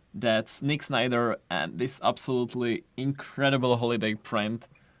 that's Nick Snyder and this absolutely incredible holiday print,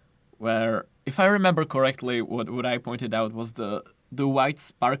 where if I remember correctly, what I pointed out was the white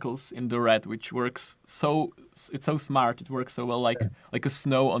sparkles in the red, which works it's so smart. It works so well like a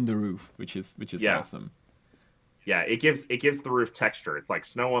snow on the roof, which is awesome. Yeah, it gives the roof texture. It's like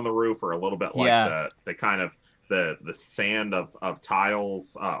snow on the roof, or a little bit like the kind of the sand of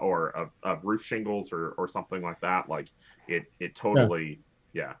tiles or of roof shingles or something like that. Like it totally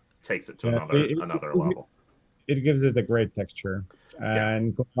takes it to another level. It gives it a great texture,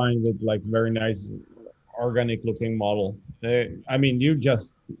 and combined with like very nice organic looking model. I mean,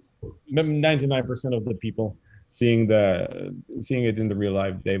 99% of the people seeing it in the real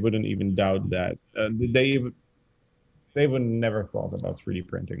life, they wouldn't even doubt that. They would never thought about 3D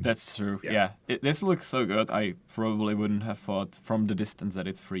printing. That's true. Yeah. This looks so good. I probably wouldn't have thought from the distance that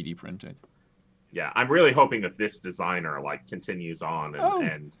it's 3D printed. Yeah, I'm really hoping that this designer like continues on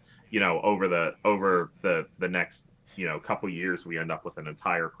and over the next couple years we end up with an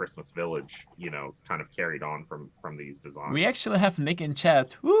entire Christmas village kind of carried on from these designs. We actually have Nick in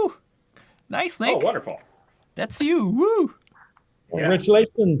chat. Woo! Nice, Nick. Oh, wonderful. That's you. Woo!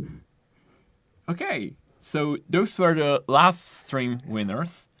 Congratulations. Okay. So those were the last stream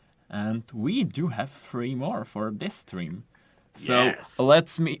winners, and we do have 3 more for this stream. So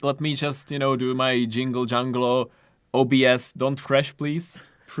let me just do my jingle jangle. OBS, don't crash, please.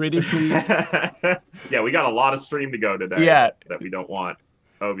 Pretty please. Yeah, we got a lot of stream to go today. Yeah. That we don't want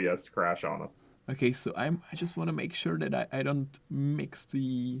OBS to crash on us. Okay, so I just want to make sure that I don't mix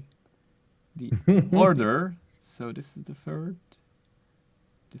the order. So this is the third.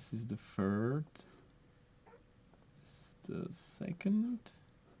 This is the third. The second,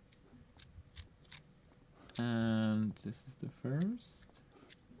 and this is the first.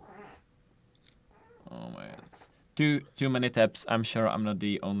 Oh my God, too many taps. I'm sure I'm not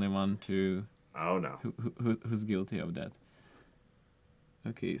the only one Oh no. Who's guilty of that.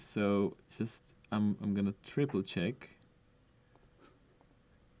 Okay, so just I'm gonna triple check.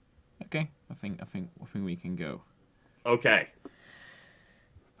 Okay, I think we can go. Okay.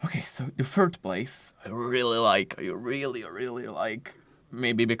 Okay, so the third place, I really like.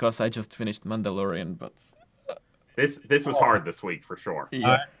 Maybe because I just finished Mandalorian, but this was hard this week for sure.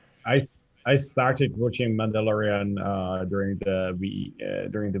 Yeah. I started watching Mandalorian during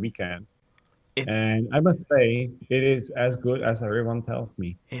the weekend, and I must say it is as good as everyone tells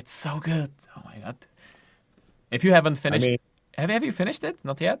me. It's so good. Oh my God! If you haven't finished, have you finished it?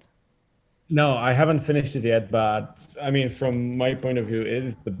 Not yet. No, I haven't finished it yet, but I mean, from my point of view, it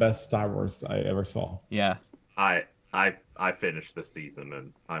is the best Star Wars I ever saw. Yeah. I I finished this season,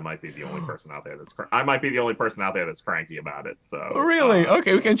 and I might be the only person out there I might be the only person out there that's cranky about it. So Really?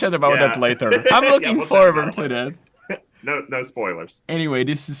 Okay, we can chat about yeah. that later. I'm looking we'll chat forward about to it that. No spoilers. Anyway,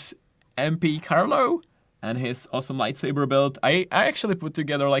 this is MP Carlo and his awesome lightsaber build. I actually put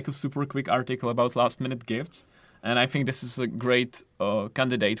together like a super quick article about last minute gifts, and I think this is a great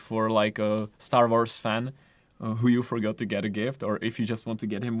candidate for like a Star Wars fan who you forgot to get a gift, or if you just want to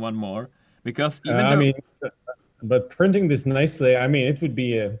get him one more. Because even though... I mean, but printing this nicely, I mean, it would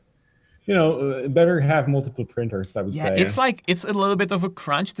be better have multiple printers, I would say. It's like, it's a little bit of a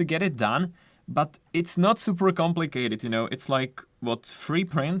crunch to get it done, but it's not super complicated, It's like, 3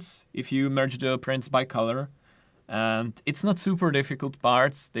 prints if you merge the prints by color. And it's not super difficult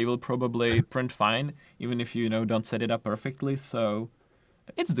parts. They will probably print fine, even if you don't set it up perfectly. So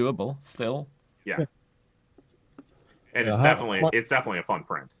it's doable still. Yeah. And Yeah, it's definitely a fun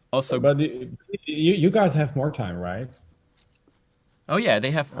print. Also, but you guys have more time, right? oh yeah,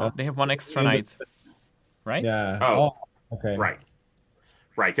 they have one extra night, right? Yeah. Oh, okay.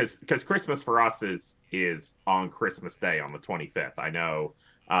 Right, because Christmas for us is on Christmas Day on the 25th. I know.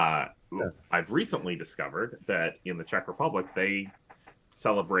 I've recently discovered that in the Czech Republic they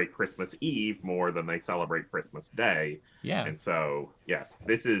celebrate Christmas Eve more than they celebrate Christmas Day. Yeah. And so yes,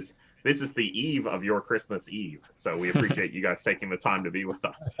 this is the eve of your Christmas Eve. So we appreciate you guys taking the time to be with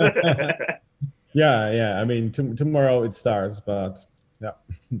us. Yeah. I mean, tomorrow it starts, but yeah.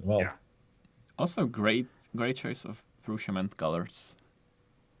 Well. Yeah. Also, great choice of Prussian mint colors.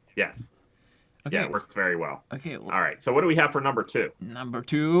 Yes. Okay. Yeah, it works very well. Okay. All right. So what do we have for number 2? Number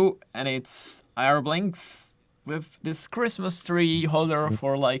 2, and it's IR Blinks with this Christmas tree holder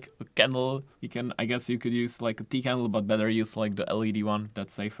for like a candle. I guess you could use like a tea candle, but better use like the LED one.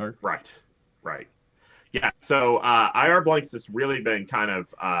 That's safer. Right. Yeah. So IR Blanks has really been kind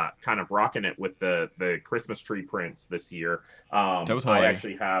of rocking it with the Christmas tree prints this year. Totally.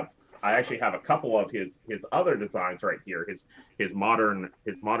 I actually have a couple of his other designs right here. His modern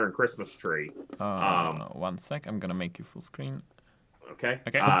Christmas tree. 1 sec. I'm gonna make you full screen. Okay.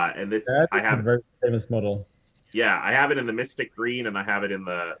 Okay. And this That I is have a very famous model. Yeah, I have it in the Mystic Green and I have it in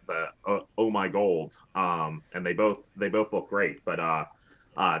the Oh My Gold. And they both look great. But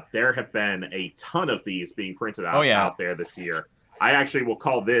there have been a ton of these being printed out there this year. I actually will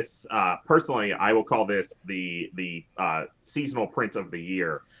call this personally. I will call this the seasonal print of the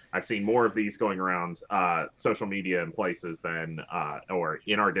year. I've seen more of these going around social media and places than or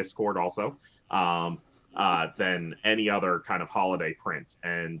in our Discord also than any other kind of holiday print.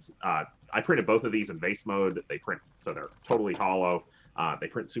 And I printed both of these in vase mode. They print so they're totally hollow. They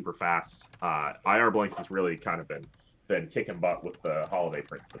print super fast. IR Blanks has really kind of been kicking butt with the holiday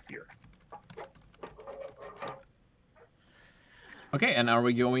prints this year. Okay, and are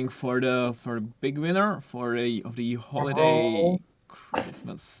we going for the big winner for the holiday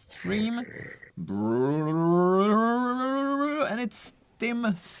Christmas stream? And it's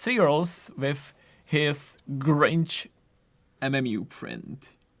Tim Searles with his Grinch MMU print.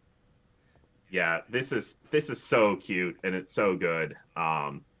 Yeah, this is so cute and it's so good.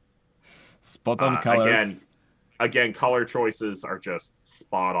 Spot on colors. Again, color choices are just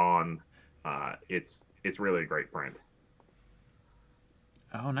spot on. It's really a great print.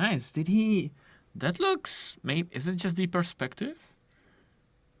 Oh, nice. That looks... Maybe... Is it just the perspective?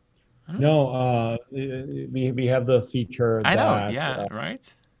 No, we have the feature I know, that, yeah,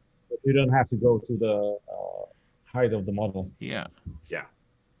 right? You don't have to go to the height of the model. Yeah. Yeah.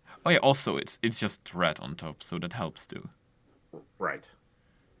 Oh, yeah, also, it's just red on top, so that helps too. Right.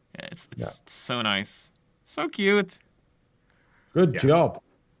 Yeah, it's so nice. So cute. Good job.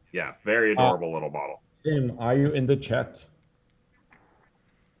 Yeah, very adorable little model. Tim, are you in the chat?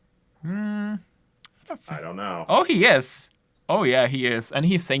 I don't know. Oh, he is. Oh, yeah, he is. And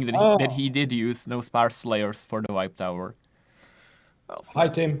he's saying that he did use no sparse layers for the wipe tower. Also, Hi,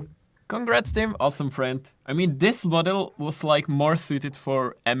 Tim. congrats, Tim. Awesome friend. I mean, this model was like more suited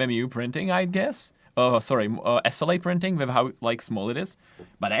for MMU printing, I guess. SLA printing with how like small it is.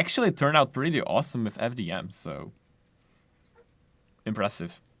 But actually it turned out pretty awesome with FDM, so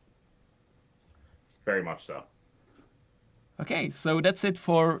impressive. Very much so. Okay, so that's it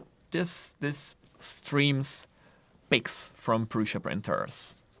for this stream's picks from Prusa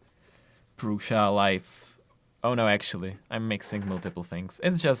printers. Prusa Life. Oh no, actually, I'm mixing multiple things.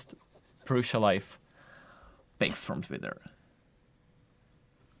 It's just Prusa Life picks from Twitter.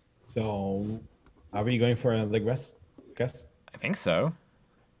 So, are we going for another guest? I think so.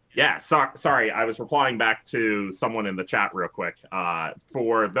 Yeah, sorry, I was replying back to someone in the chat real quick.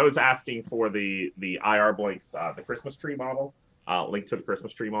 For those asking for the IR Blinks, the Christmas tree model, link to the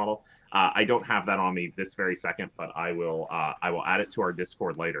Christmas tree model. I don't have that on me this very second, but I will add it to our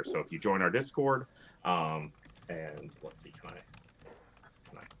Discord later. So if you join our Discord, and let's see, can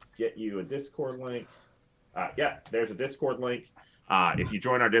I get you a Discord link? Yeah, there's a Discord link. If you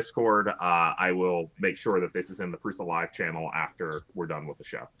join our Discord, I will make sure that this is in the Prusa Live channel after we're done with the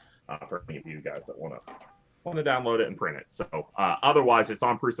show. For any of you guys that want to download it and print it. So otherwise, it's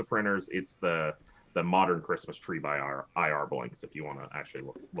on Prusa printers. It's the Modern Christmas Tree by IR Blinks if you want to actually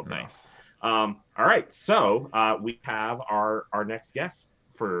look Nice. all right, so we have our next guest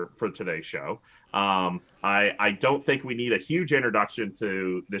for today's show. I don't think we need a huge introduction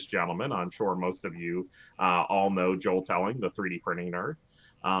to this gentleman. I'm sure most of you all know Joel Telling, the 3D printing nerd,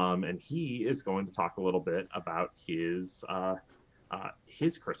 and he is going to talk a little bit about his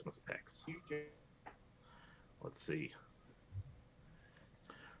Christmas picks. Let's see,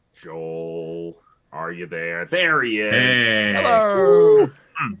 Joel. Are you there? There he is. Hey. Hello.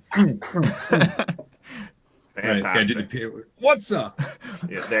 Fantastic. What's up?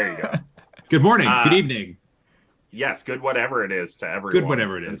 Yeah, there you go. Good morning. Good evening. Yes, good whatever it is to everyone. Good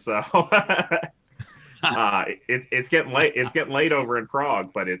whatever it And is. so it's getting late. It's getting late over in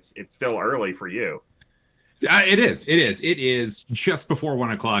Prague, but it's still early for you. It is. It is. It is just before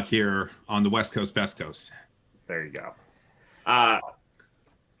 1 o'clock here on the West Coast, Best Coast. There you go.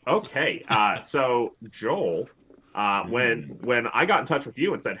 Okay. So Joel, when I got in touch with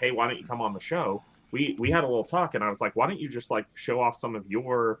you and said, "Hey, why don't you come on the show?" We had a little talk, and I was like, "Why don't you just like show off some of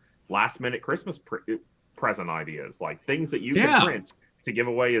your last minute Christmas present ideas, like things that you can print to give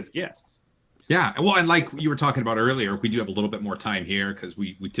away as gifts?" Yeah, well, and like you were talking about earlier, we do have a little bit more time here because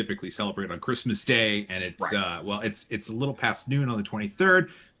we typically celebrate on Christmas Day, and it's right. it's a little past noon on the 23rd.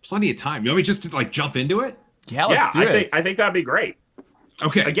 Plenty of time. You want me just to like jump into it? Yeah, let's do it. I think that'd be great.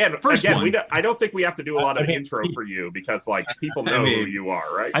 Okay. First one. I don't think we have to do a lot of intro for you because like people know who you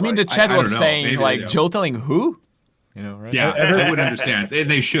are, right? I mean, the Like, chat I was don't know. saying Maybe they like do. Joe Telling who? You know, right? Yeah, I would understand.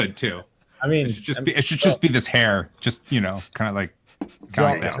 They should too. I mean, It should just be this hair, just kind of like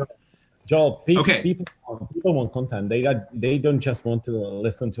count down. Joel, people, Okay. people want content. They don't just want to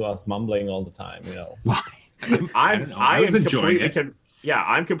listen to us mumbling all the time. You know. Well, I don't know. I was enjoying it.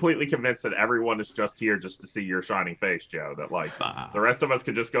 I'm completely convinced that everyone is just here just to see your shining face, Joe. That like the rest of us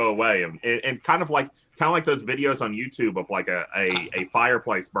could just go away and kind of like those videos on YouTube of like a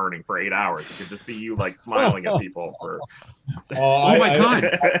fireplace burning for 8 hours. It could just be you like smiling at people for. Oh my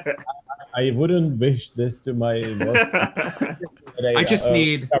God. I wouldn't wish this to my. I just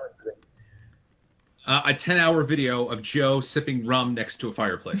need a 10-hour video of Joe sipping rum next to a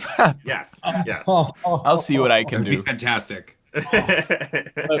fireplace. Yes. I'll see what I can That'd be do. fantastic.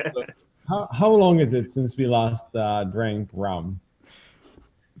 How long is it since we last drank rum?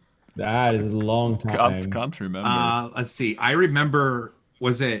 That is a long time. Can't remember. Let's see. I remember,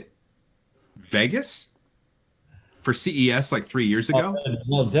 was it Vegas for CES like 3 years ago?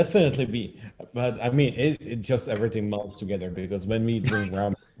 Well, definitely be. But I mean, it just everything melts together because when we drink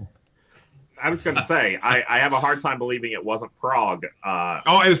rum. I was going to say I have a hard time believing it wasn't Prague.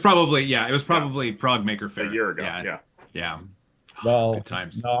 It was probably Prague Maker Fair a year ago. Yeah. Well, Good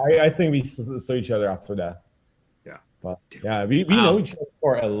times. No, I think we saw each other after that. Yeah. But yeah, we know each other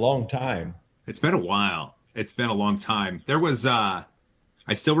for a long time. It's been a while. It's been a long time. There was I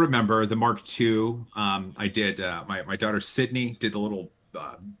still remember the Mark II. I did my daughter Sydney did the little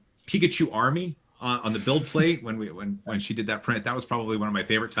Pikachu army on the build plate when she did that print. That was probably one of my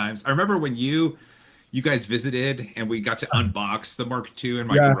favorite times. I remember when you guys visited and we got to unbox the Mark II in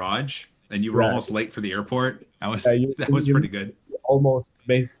my garage, and you were almost late for the airport. That was pretty good. Almost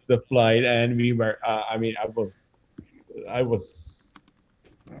missed the flight, and we were. I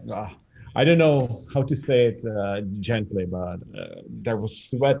don't know how to say it gently, but there was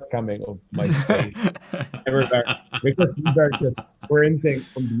sweat coming off my face everywhere because we were just sprinting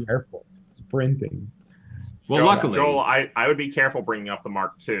from the airport. Sprinting. Well, luckily, Joel, I would be careful bringing up the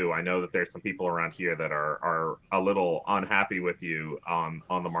Mark II. I know that there's some people around here that are a little unhappy with you on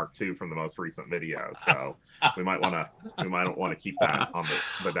the Mark II from the most recent video. So we might want to keep that on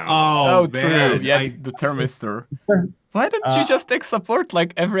the down. Oh, man. true. Yeah, the thermistor. Why don't you just take support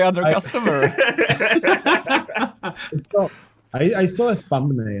like every other customer? So I saw a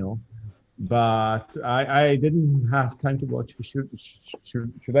thumbnail, but I didn't have time to watch. Should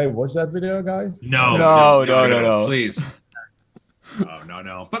I watch that video, guys? No. Please.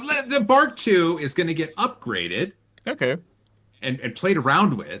 No. But the Mark II is going to get upgraded. Okay. And played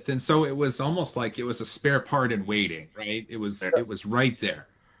around with, and so it was almost like it was a spare part in waiting, right? It was right there.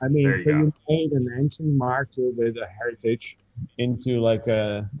 I mean, you made an ancient Mark II with a heritage into like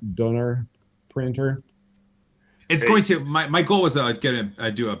a donor printer. It's going to. My goal was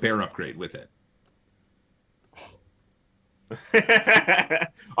gonna do a bear upgrade with it.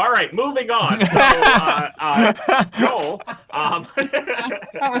 All right, moving on. So, Joel,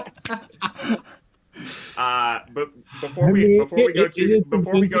 but before we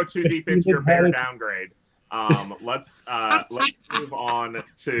go too deep into your bear downgrade, let's move on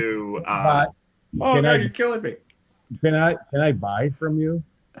to. Oh no, you're killing me. Can I buy from you?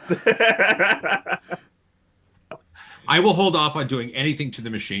 I will hold off on doing anything to the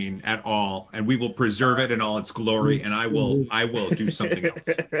machine at all, and we will preserve it in all its glory. And I will do something else.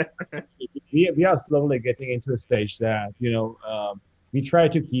 We are slowly getting into a stage that we try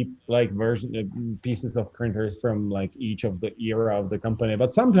to keep like pieces of printers from like each of the era of the company,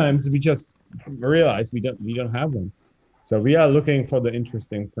 but sometimes we just realize we don't have them. So we are looking for the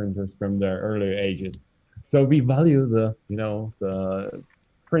interesting printers from the earlier ages. So we value the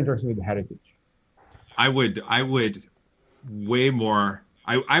printers with heritage. I would way more.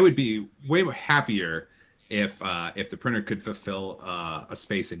 I would be way more happier if the printer could fulfill a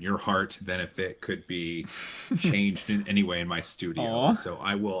space in your heart than if it could be changed in any way in my studio. Aww. So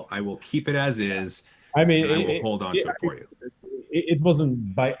I will keep it as is. I mean, I will hold on to it for you. It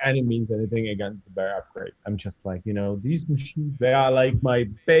wasn't by any means anything against the bear upgrade. I'm just like, these machines, they are like my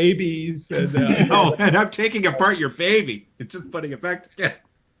babies. And, and I'm taking apart your baby and just putting it back together.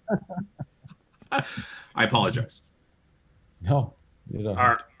 I apologize. No, you don't.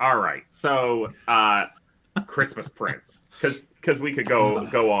 All right. So, Christmas prints, because we could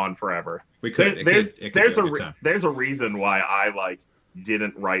go on forever. We could. There's a reason why I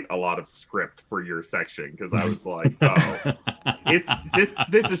didn't write a lot of script for your section, because I was like, oh,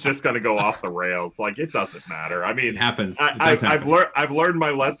 this is just gonna go off the rails. Like, it doesn't matter. I mean, it happens. I've learned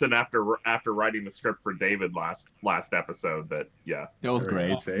my lesson after writing the script for David last episode. That It was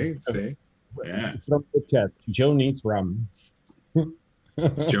great. See. Yeah. From the chat, Joe needs rum.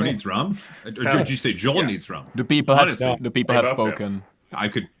 Joe needs rum? Or did you say Joel needs rum? The people have both spoken. I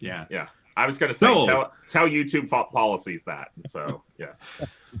could, yeah. Yeah. I was going to say, tell YouTube policies that. So, yes.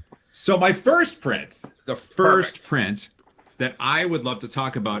 So my first print, the first print that I would love to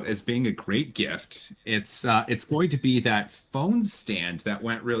talk about as being a great gift, it's going to be that phone stand that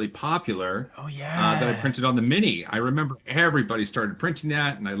went really popular. Oh, yeah. That I printed on the Mini. I remember everybody started printing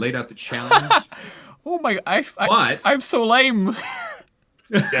that, and I laid out the challenge. Oh my! I'm so lame.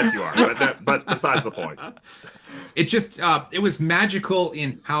 Yes, you are. But besides the point, it just it was magical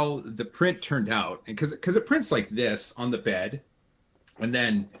in how the print turned out, and because it prints like this on the bed, and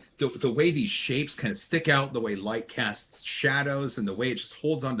then the way these shapes kind of stick out, the way light casts shadows, and the way it just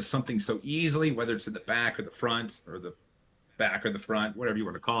holds onto something so easily, whether it's in the back or the front, or the back or the front, whatever you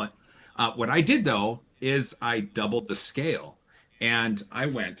want to call it. What I did though is I doubled the scale. And I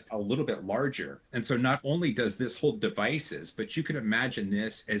went a little bit larger. And so not only does this hold devices, but you can imagine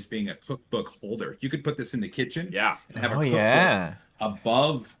this as being a cookbook holder. You could put this in the kitchen and have a cookbook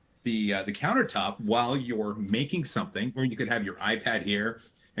above the countertop while you're making something, or you could have your iPad here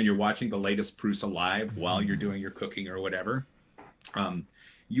and you're watching the latest Prusa Live while you're doing your cooking or whatever.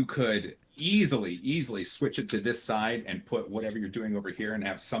 You could easily switch it to this side and put whatever you're doing over here and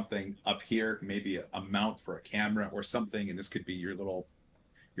have something up here, maybe a mount for a camera or something, and this could be your little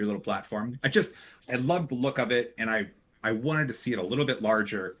platform. I love the look of it, and I wanted to see it a little bit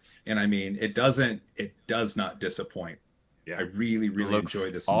larger, and I mean, it does not disappoint. Yeah. I really enjoy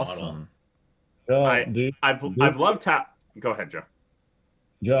this model. I've loved go ahead, Joe.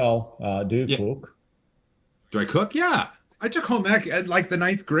 Joe, do you cook? Do I cook? Yeah. I took home ec at like the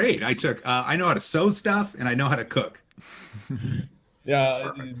 9th grade. I know how to sew stuff and I know how to cook.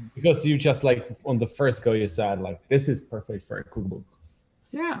 Yeah, because you just on the first go you said this is perfect for a cookbook.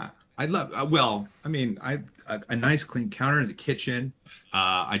 Yeah, I love. A nice clean counter in the kitchen.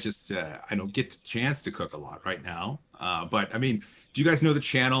 I don't get the chance to cook a lot right now. But I mean, do you guys know the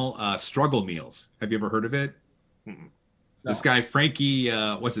channel Struggle Meals? Have you ever heard of it? Mm-mm. No. This guy, Frankie,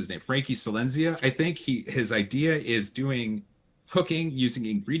 what's his name? Frankie Silenzia. I think his idea is doing cooking using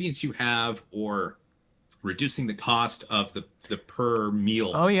ingredients you have or reducing the cost of the per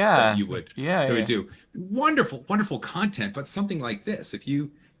meal that you would do. Wonderful content, but something like this. If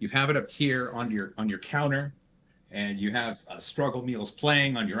you have it up here on your counter and you have Struggle Meals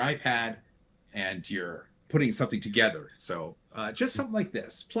playing on your iPad and you're putting something together. So just something like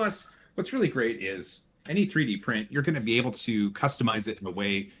this. Plus, what's really great is any 3D print, you're going to be able to customize it in a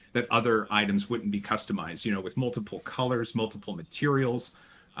way that other items wouldn't be customized, with multiple colors, multiple materials.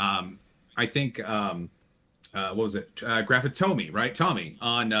 I think, what was it? Graphitomi, right? Tommy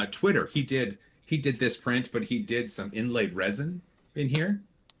on Twitter, he did this print, but he did some inlaid resin in here.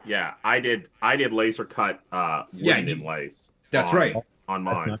 Yeah, I did laser cut wooden inlays. That's on- right. on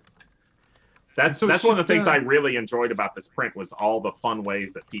That's mine. nice. That's So it's one of the just, things I really enjoyed about this print was all the fun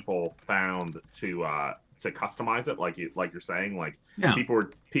ways that people found to customize it. Like you're saying, like Yeah. people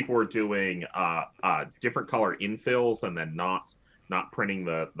were doing different color infills and then not printing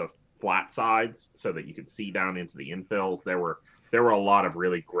the flat sides so that you could see down into the infills. There were a lot of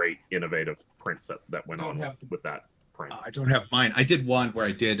really great innovative prints that went on with that print. I don't have mine. I did one where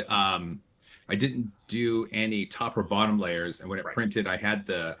I did I didn't do any top or bottom layers, and when it printed, I had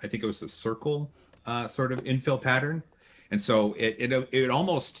I think it was the circle sort of infill pattern, and so it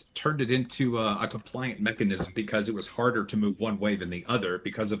almost turned it into a compliant mechanism because it was harder to move one way than the other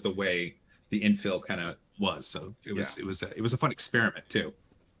because of the way the infill kind of was. So it was a fun experiment too.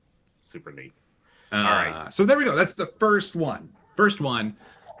 Super neat. All right. So there we go. That's the first one. First one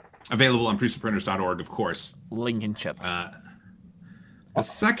available on prusaprinters.org, of course. Link in chat. The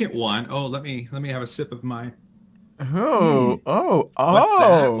second one, let me have a sip of my. What's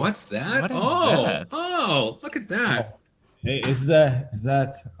that? What is that? Oh, look at that. Hey, is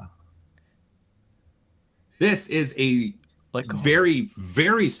that This is a Like very,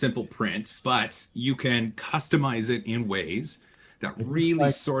 very simple print, but you can customize it in ways that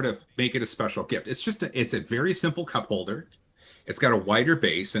really sort of make it a special gift. It's a very simple cup holder. It's got a wider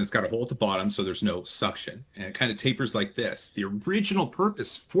base and it's got a hole at the bottom so there's no suction, and it kind of tapers like this. The original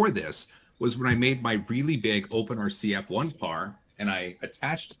purpose for this was when I made my really big open RCF1 car and I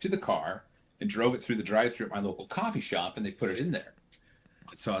attached it to the car and drove it through the drive-thru at my local coffee shop, and they put it in there.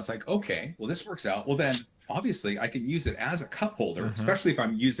 And so I was like, okay, well, this works out. Well, then obviously I can use it as a cup holder, especially if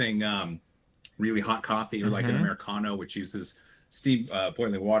I'm using really hot coffee or like an Americano, which uses steam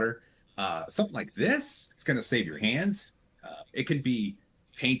boiling water. Something like this, it's going to save your hands. It can be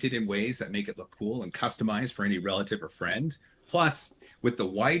painted in ways that make it look cool and customized for any relative or friend. Plus, with the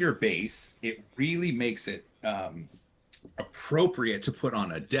wider base, it really makes it appropriate to put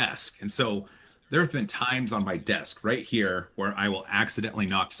on a desk. And so there have been times on my desk right here where I will accidentally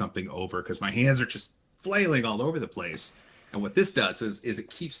knock something over because my hands are just flailing all over the place. And what this does is it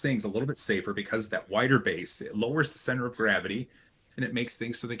keeps things a little bit safer because of that wider base. It lowers the center of gravity and it makes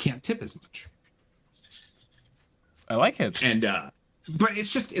things so they can't tip as much. I like it. And but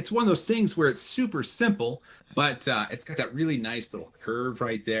it's one of those things where it's super simple, but it's got that really nice little curve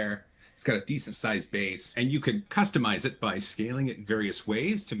right there. It's got a decent sized base, and you can customize it by scaling it in various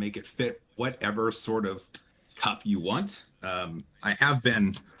ways to make it fit whatever sort of cup you want. I have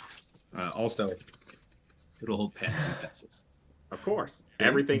been also little hold pens and pencils. Of course,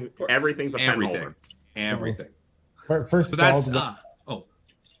 everything's a pen holder. Everything. first So that's thought? Go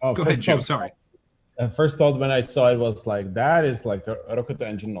ahead, Jim. Sorry. First thought when I saw it was like, that is like a rocket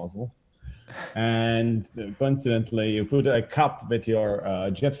engine nozzle, and coincidentally you put a cup with your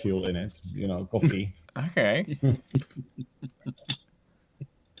jet fuel in it, coffee. Okay.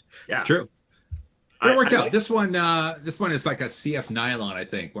 It's true. But it worked out. This one is like a CF nylon, I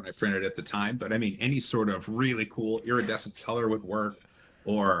think, when I printed it at the time. But I mean, any sort of really cool iridescent color would work,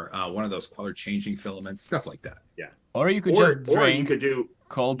 or one of those color changing filaments, stuff like that. Yeah. Or you could Or just drink. you could do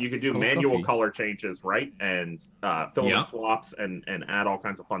cold. You could do cold manual coffee. color changes, right? And filament swaps and add all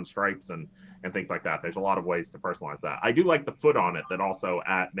kinds of fun stripes and things like that. There's a lot of ways to personalize that. I do like the foot on it that also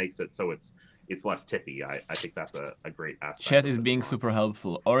makes it so it's less tippy. I think that's a great aspect. Chat is of being the design. super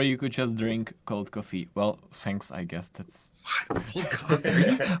helpful. Or you could just drink cold coffee. Well, thanks, I guess. That's Cold coffee.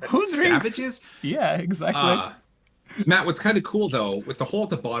 who drinks. Savages? Yeah, exactly. Matt, what's kind of cool though, with the hole at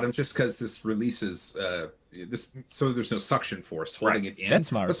the bottom, just because this releases this, so there's no suction force holding it in. That's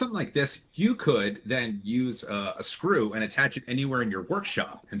smart. But something like this, you could then use a screw and attach it anywhere in your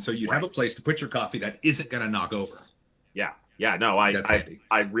workshop, and so you'd have a place to put your coffee that isn't going to knock over. Yeah. No, That's handy.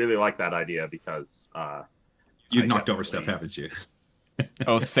 I really like that idea because You've I knocked over definitely- stuff, haven't you?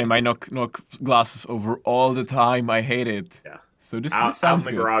 Oh, same. I knock glasses over all the time. I hate it. Yeah. So this out sounds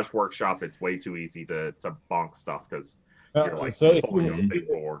in the good. garage workshop, it's way too easy to bonk stuff because you're like So if pulling a you, big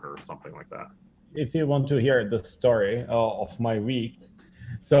board or something like that. if you want to hear the story of my week,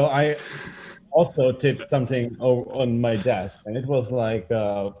 so I also tipped something on my desk, and it was like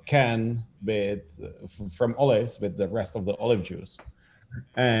a can from olives with the rest of the olive juice.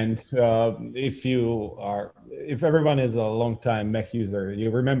 And if everyone is a long time Mac user, you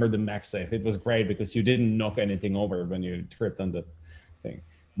remember the MagSafe. It was great because you didn't knock anything over when you tripped on the thing.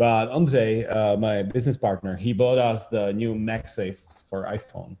 But Andre, my business partner, he bought us the new MagSafes for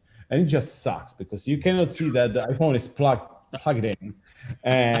iPhone, and it just sucks because you cannot see that the iPhone is plugged in.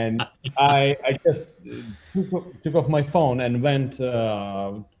 And I just took off my phone and went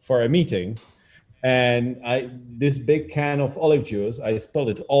for a meeting. and this big can of olive juice, I spilled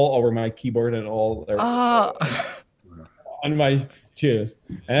it all over my keyboard and all on my juice,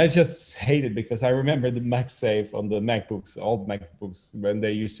 and I just hate it because I remember the MagSafe on the MacBooks, old MacBooks, when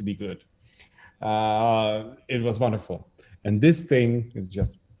they used to be good. It was wonderful, and this thing is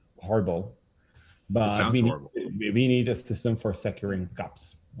just horrible. But sounds horrible. We need a system for securing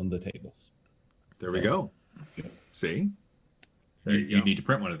cups on the tables. There we go. See, you need to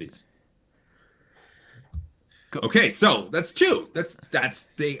print one of these. Okay, so that's two. That's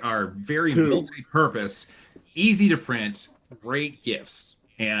they are very multi-purpose, easy to print, great gifts.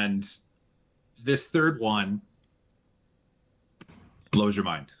 And this third one blows your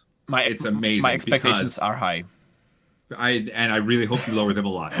mind. It's amazing. My expectations are high. I really hope you lower them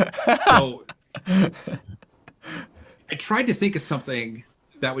a lot. So I tried to think of something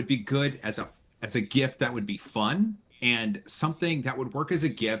that would be good as a gift that would be fun, and something that would work as a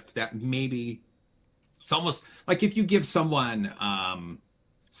gift that maybe it's almost like if you give someone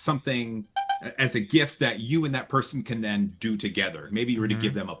something as a gift that you and that person can then do together. Maybe you were to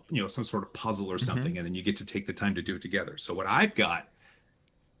give them some sort of puzzle or something, and then you get to take the time to do it together. So what I've got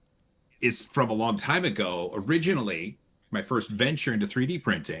is from a long time ago. Originally, my first venture into 3D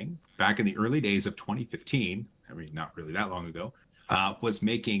printing back in the early days of 2015, I mean, not really that long ago, was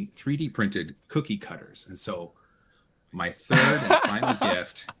making 3D printed cookie cutters. And so my third and final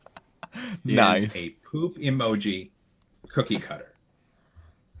gift is a poop emoji cookie cutter.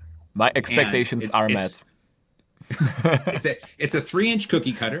 My expectations are met. It's a 3-inch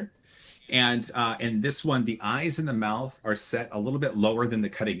cookie cutter. And in this one, the eyes and the mouth are set a little bit lower than the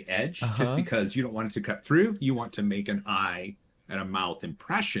cutting edge, just because you don't want it to cut through. You want to make an eye and a mouth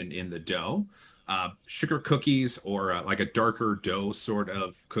impression in the dough. Sugar cookies or like a darker dough sort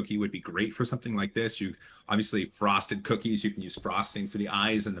of cookie would be great for something like this. You obviously frosted cookies, you can use frosting for the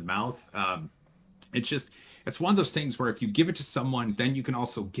eyes and the mouth. It's one of those things where if you give it to someone, then you can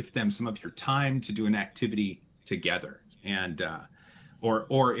also give them some of your time to do an activity together. And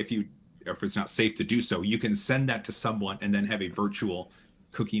or if it's not safe to do so, you can send that to someone and then have a virtual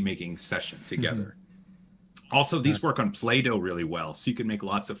cookie making session together. Also, these work on Play-Doh really well, so you can make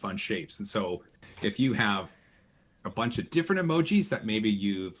lots of fun shapes. And so if you have a bunch of different emojis that maybe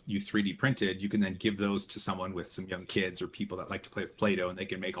you've 3D printed, you can then give those to someone with some young kids or people that like to play with Play-Doh, and they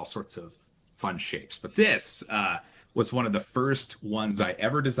can make all sorts of fun shapes. But this was one of the first ones I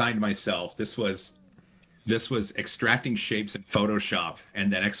ever designed myself. This was extracting shapes in Photoshop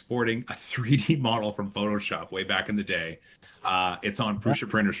and then exporting a 3D model from Photoshop way back in the day. It's on Prusa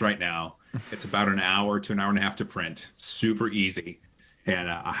printers right now. It's about an hour to an hour and a half to print. Super easy, and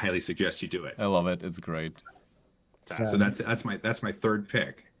I highly suggest you do it. I love it. It's great. So that's my third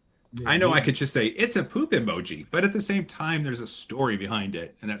pick. I know I could just say it's a poop emoji, but at the same time, there's a story behind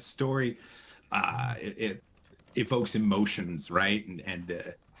it, and that story it evokes emotions, right? And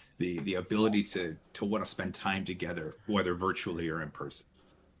the ability to want to spend time together, whether virtually or in person.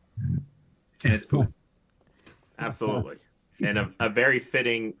 And it's poop. Absolutely. And a very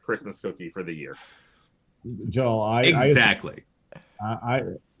fitting Christmas cookie for the year. Joel, exactly.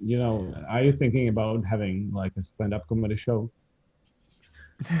 are you thinking about having like a stand-up comedy show?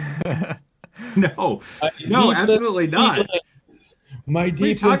 No, absolutely not. My what are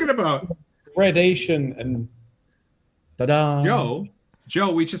you talking about? Gradation and ta-da.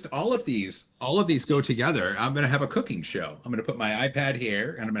 Joe, all of these go together. I'm going to have a cooking show. I'm going to put my iPad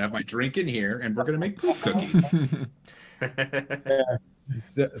here, and I'm going to have my drink in here, and we're going to make poop cookies.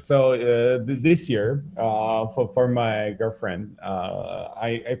 So this year, for my girlfriend,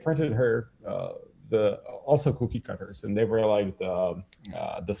 I printed her the also cookie cutters, and they were like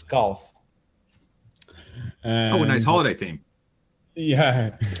the skulls. And, a nice holiday theme.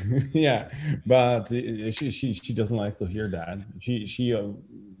 Yeah, yeah, but she doesn't like to hear that. She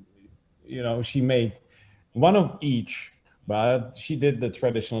made one of each, but she did the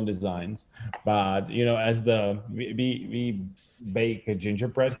traditional designs. But as we bake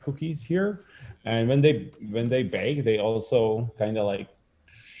gingerbread cookies here, and when they bake, they also kind of like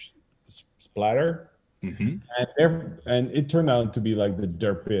splatter. Mm-hmm. And it turned out to be like the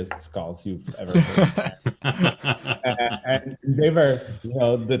derpiest skulls you've ever heard. And they were,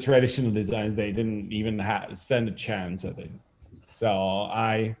 the traditional designs, they didn't even stand a chance at it. So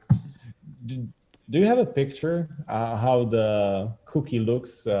do you have a picture how the cookie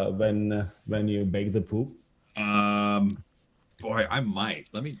looks when you bake the poop? Boy, I might.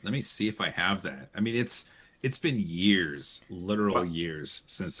 Let me see if I have that. I mean, it's been years, literal years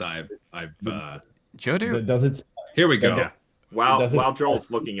since I've Joe, does it? Here we go. Yeah. While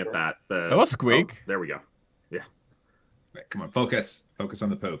Joel's looking at that, that was quick. There we go. Yeah. Right, come on, focus on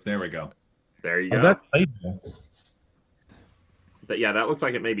the poop. There we go. There you Oh, go. that's Play-Doh. Yeah, that looks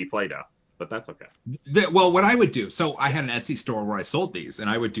like it may be Play-Doh, but that's okay. Well, what I would do, so I had an Etsy store where I sold these, and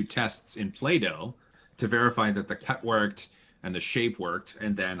I would do tests in Play-Doh to verify that the cut worked and the shape worked,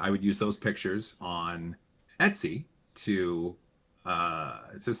 and then I would use those pictures on Etsy to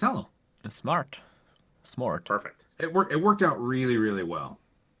sell them. Smart. Perfect. It worked out really, really well.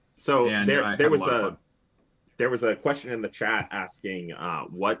 So And I there had a was lot of fun. there was a question in the chat asking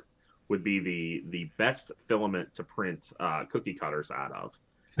what would be the best filament to print cookie cutters out of.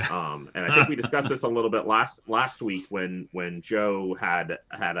 And I think we discussed this a little bit last week when Joe had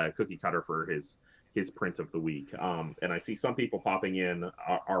a cookie cutter for his print of the week. And I see some people popping in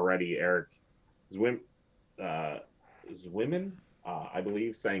already. Eric Zwimmen, I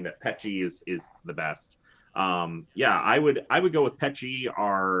believe, saying that Petchy is the best. Yeah, I would go with Petchy.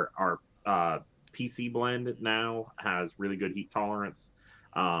 Our PC blend now has really good heat tolerance.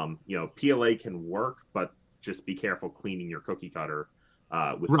 PLA can work, but just be careful cleaning your cookie cutter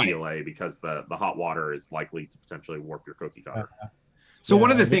with PLA, because the hot water is likely to potentially warp your cookie cutter. So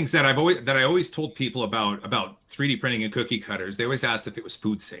one of the things that I always told people about 3D printing and cookie cutters, they always asked if it was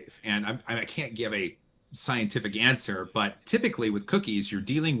food safe, and I can't give a scientific answer, but typically with cookies, you're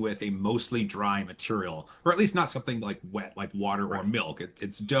dealing with a mostly dry material, or at least not something like wet, like water or milk.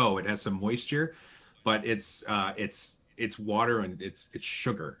 It's dough. It has some moisture, but it's water and it's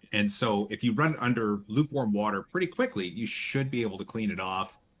sugar. And so if you run under lukewarm water pretty quickly, you should be able to clean it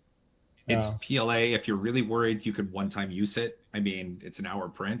off. It's PLA. If you're really worried, you could one-time use it. I mean, it's an hour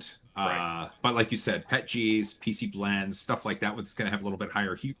print. But like you said, PETGs, PC blends, stuff like that, it's going to have a little bit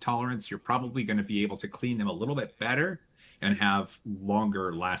higher heat tolerance. You're probably going to be able to clean them a little bit better and have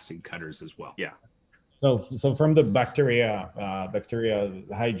longer lasting cutters as well. Yeah. So from the bacteria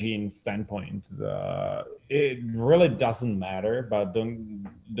hygiene standpoint, it really doesn't matter. But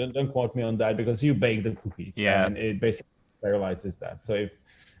don't quote me on that, because you bake the cookies, and it basically sterilizes that. So if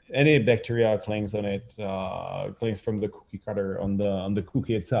any bacteria clings on it, clings from the cookie cutter on the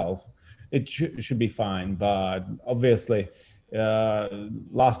cookie itself, it should be fine. But obviously,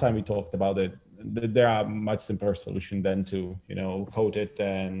 last time we talked about it, there are much simpler solution than to coat it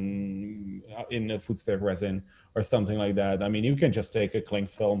and in a food safe resin or something like that. I mean, you can just take a cling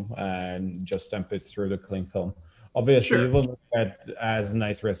film and just stamp it through the cling film. Obviously, you will get as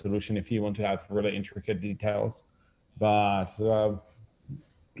nice resolution if you want to have really intricate details, but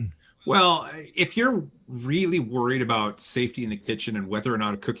well, if you're really worried about safety in the kitchen and whether or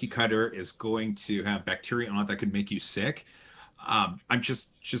not a cookie cutter is going to have bacteria on it that could make you sick, I'm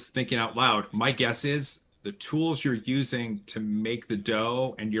just thinking out loud. My guess is the tools you're using to make the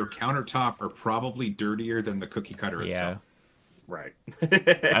dough and your countertop are probably dirtier than the cookie cutter itself. Right.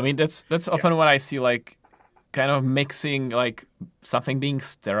 I mean, that's often what I see, like kind of mixing like something being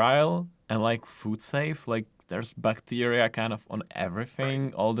sterile and like food safe. Like there's bacteria kind of on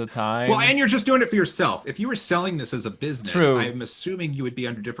everything all the time. Well, and you're just doing it for yourself. If you were selling this as a business, True. I'm assuming you would be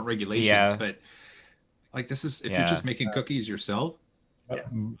under different regulations. But like this is, if you're just making cookies yourself,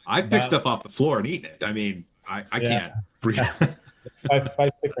 I've picked stuff off the floor and eaten it. I mean, I can't breathe.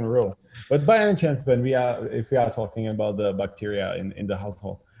 5-second rule. But by any chance, Ben, if we are talking about the bacteria in the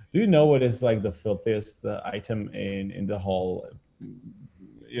household, do you know what is like the filthiest item in the whole,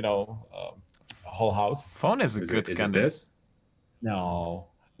 whole house? Phone is a good candidate. This? No,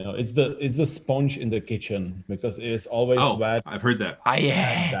 it's the sponge in the kitchen, because it is always wet. I've heard that.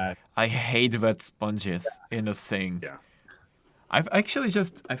 I hate wet sponges in a sink. Yeah. I've actually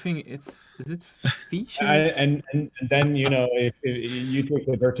I think is it feature? And then if you take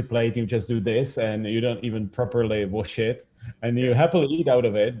a dirty plate, you just do this, and you don't even properly wash it, and you happily eat out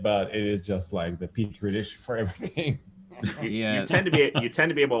of it, but it is just like the petri dish for everything. You tend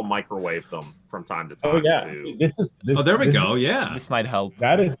to be able to microwave them from time to time. Oh yeah, this. There we go. Yeah, this might help.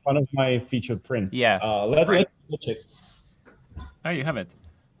 That is one of my featured prints. Yeah. Let's switch it. Oh, you have it.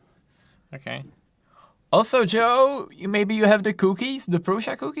 Okay. Also, Joe, maybe you have the cookies, the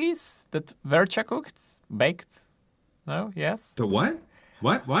Prusa cookies that Vercha cooked, baked. No? Yes. The what?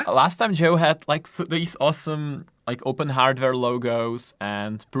 What? Last time Joe had like these awesome like open hardware logos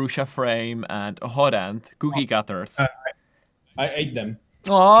and Prusa frame and a hot end cookie cutters. I ate them.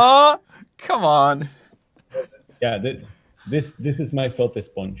 Aw, come on. Yeah, this is my filthy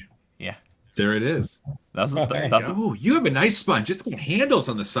sponge. Yeah. There it is. Oh, you have a nice sponge. It's got handles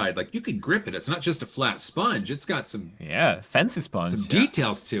on the side, like you can grip it. It's not just a flat sponge. It's got some fancy sponge. Some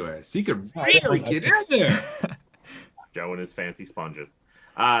details to it, so you can really get in there. Joe and his fancy sponges.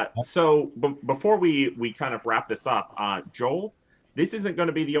 So before we kind of wrap this up, Joel, this isn't going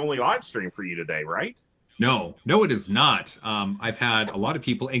to be the only live stream for you today, right? No, it is not. I've had a lot of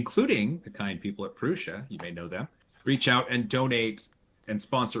people, including the kind people at Prusa, you may know them, reach out and donate and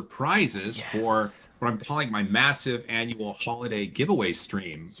sponsor prizes for what I'm calling my massive annual holiday giveaway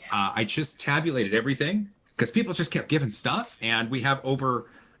stream. I just tabulated everything because people just kept giving stuff, and we have over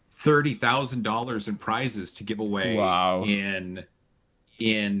 $30,000 in prizes to give away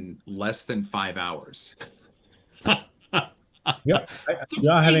in less than 5 hours. Yeah,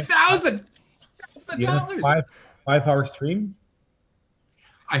 $30,000. You have 5 hour stream.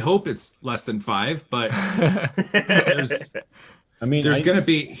 I hope it's less than 5, but there's going to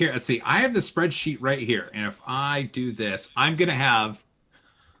be here. Let's see. I have the spreadsheet right here, and if I do this, I'm going to have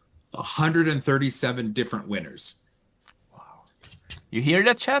 137 different winners. Wow! You hear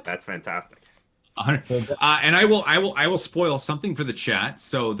that, chat? That's fantastic. And I will spoil something for the chat.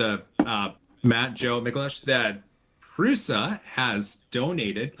 So the Matt, Joe, Mikolash, that Prusa has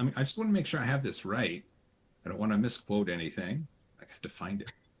donated. I mean, I just want to make sure I have this right. I don't want to misquote anything. I have to find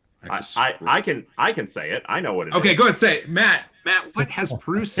it. I can say it. I know what it is. Okay, go ahead, say it. Matt, what has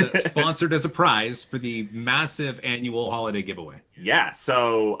Prusa sponsored as a prize for the massive annual holiday giveaway? Yeah,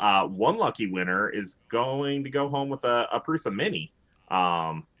 so one lucky winner is going to go home with a Prusa Mini.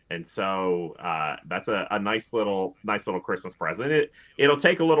 And so that's a nice little Christmas present. It'll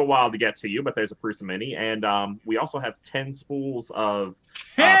take a little while to get to you, but there's a Prusa Mini, and we also have 10 spools of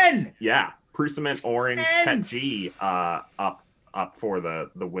 10. Prusa Mint Orange Pet G up for the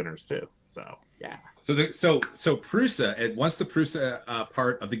winners too. So yeah. So Prusa, once the Prusa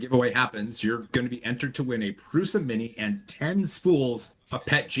part of the giveaway happens, you're going to be entered to win a Prusa Mini and 10 spools of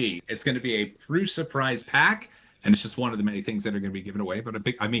Pet G. It's going to be a Prusa prize pack. And it's just one of the many things that are going to be given away. But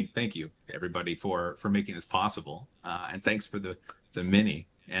thank you everybody for making this possible, and thanks for the mini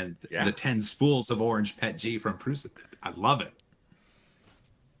and the 10 spools of orange Pet G from Prusa. I love it.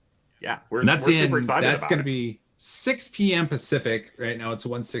 Yeah, we're super excited. That's going to be 6 p.m. Pacific right now. It's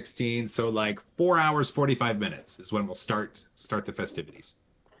 1:16, so like 4 hours 45 minutes is when we'll start the festivities.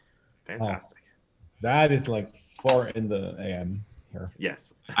 Fantastic. That is like 4 a.m. here.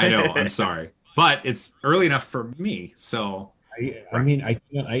 Yes, I know. I'm sorry. But it's early enough for me, so I mean, I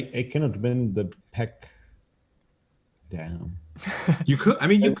cannot win the pack down. You could. I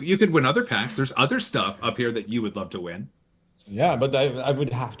mean, you could win other packs. There's other stuff up here that you would love to win. Yeah, but I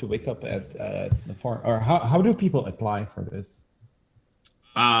would have to wake up at the 4. Or how do people apply for this?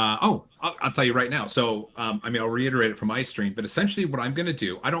 I'll tell you right now. So, I'll reiterate it from my stream, but essentially what I'm going to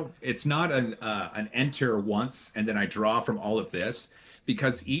do, it's not an enter once and then I draw from all of this.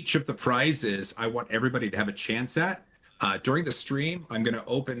 Because each of the prizes I want everybody to have a chance at. During the stream, I'm going to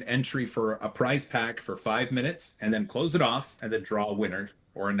open entry for a prize pack for 5 minutes and then close it off and then draw a winner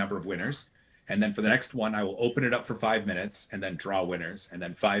or a number of winners. And then for the next one, I will open it up for 5 minutes and then draw winners and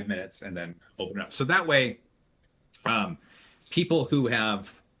then 5 minutes and then open it up. So that way, people who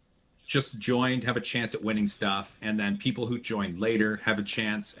have just joined have a chance at winning stuff. And then people who joined later have a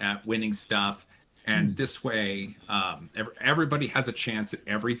chance at winning stuff. And this way, everybody has a chance at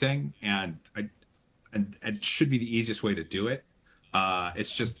everything, and it should be the easiest way to do it.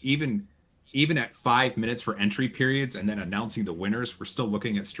 It's just even at 5 minutes for entry periods, and then announcing the winners, we're still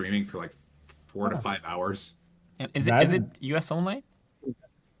looking at streaming for like 4 to 5 hours. And is it US only?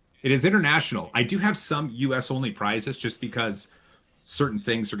 It is international. I do have some US only prizes, just because certain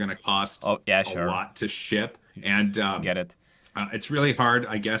things are going to cost a lot to ship, and get it. It's really hard,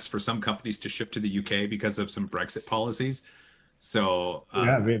 I guess, for some companies to ship to the UK because of some Brexit policies. So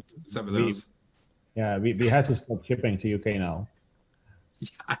some of those. We had to stop shipping to UK now.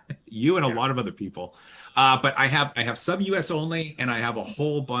 Yeah, you and a lot of other people. But I have some US only, and I have a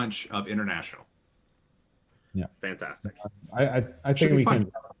whole bunch of international. Yeah, fantastic. I think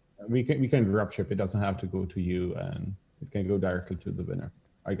we can drop ship. It doesn't have to go to you, and it can go directly to the winner,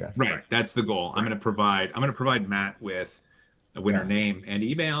 I guess. Right, that's the goal. I'm going to provide Matt with a winner name and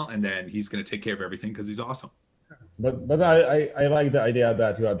email, and then he's going to take care of everything because he's awesome. But I like the idea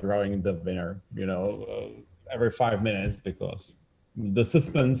that you are drawing the winner, every 5 minutes, because the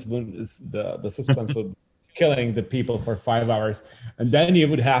suspense will be killing the people for 5 hours, and then you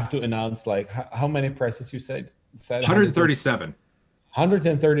would have to announce like how many prizes you said 137.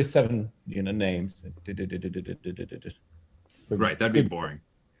 137 names. So right, that'd be boring.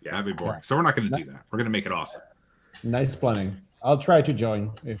 Yeah, that'd be boring. So we're not going to do that. We're going to make it awesome. Nice planning. I'll try to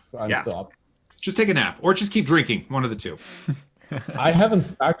join if I'm still up. Just take a nap or just keep drinking. One of the two. I haven't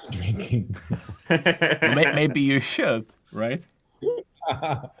started drinking. Maybe you should, right?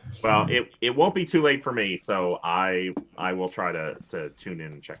 Well, it won't be too late for me, so I will try to tune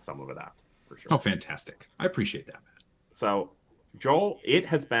in and check some of it out for sure. Oh, fantastic. I appreciate that, Matt. So Joel, it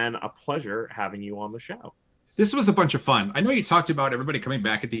has been a pleasure having you on the show. This was a bunch of fun. I know you talked about everybody coming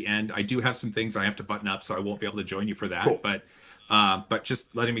back at the end. I do have some things I have to button up, so I won't be able to join you for that. Cool. But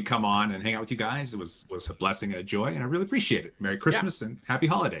just letting me come on and hang out with you guys, it was a blessing and a joy, and I really appreciate it. Merry Christmas and happy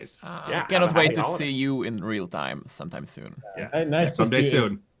holidays. Yeah, I cannot have a wait happy to holiday. see you in real time sometime soon. Yeah. Hey, nice to Someday see you.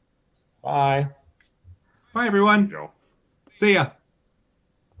 soon. Bye. Bye, everyone. Joel. See ya.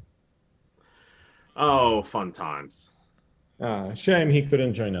 Oh, fun times. Shame he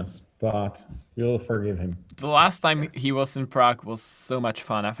couldn't join us, but we'll forgive him. The last time he was in Prague was so much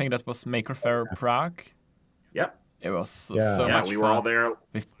fun. I think that was Maker Faire Prague. Yep. It was so Yeah, much we fun. were all there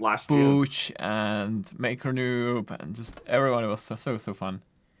With last June. Pooch and Maker Noob and just everyone. It was so fun.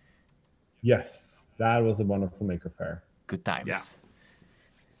 Yes, that was a wonderful Maker Faire. Good times.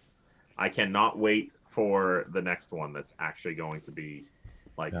 I cannot wait for the next one that's actually going to be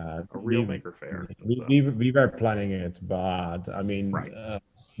like a real Maker Faire. So, We were planning it, but I mean, Right.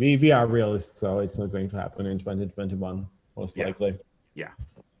 we are realists, so it's not going to happen in 2021, most Yeah. likely. Yeah.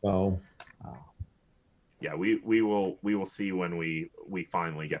 So, yeah, we will see when we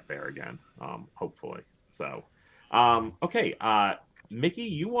finally get there again, hopefully. So, okay, Mickey,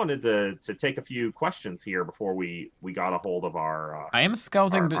 you wanted to take a few questions here before we got a hold of our. I am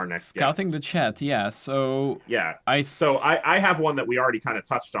scouting our the next scouting the chat. Yeah. So Yeah. I So I have one that we already kind of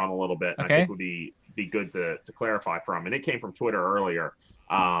touched on a little bit. And Okay. I think would be good to clarify from, and it came from Twitter earlier,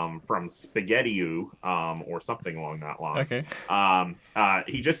 from Spaghetti or something along that line. okay.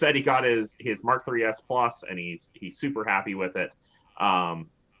 He just said he got his Mark III S Plus and he's super happy with it.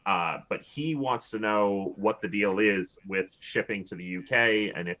 But he wants to know what the deal is with shipping to the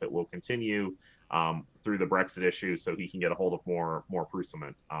UK and if it will continue through the Brexit issue, so he can get a hold of more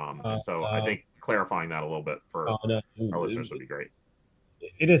Prusament. And so I think clarifying that a little bit for our listeners would be great.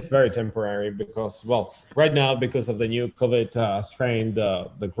 it is very temporary because, well, right now because of the new COVID strain,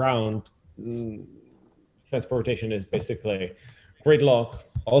 the ground transportation is basically gridlock.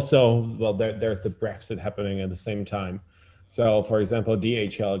 Also, well, there's the Brexit happening at the same time. So, for example,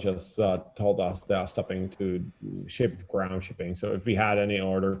 DHL just told us they are stopping to ship ground shipping. So, if we had any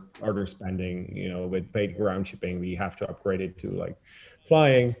order spending, with paid ground shipping, we have to upgrade it to like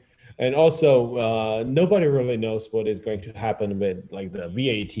flying. And also, nobody really knows what is going to happen with like the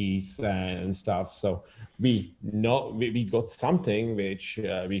VATs and stuff. So we know we got something which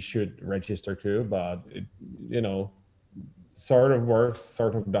we should register to, but it, sort of works,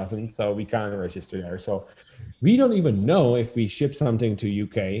 sort of doesn't. So we can't register there. So we don't even know if we ship something to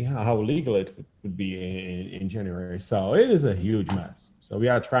UK, how legal it would be in January. So it is a huge mess. So we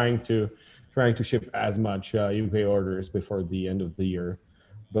are trying to ship as much UK orders before the end of the year.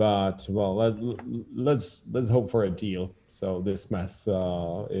 But well, let's hope for a deal. So this mess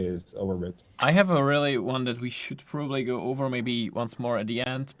is over with. I have a really one that we should probably go over maybe once more at the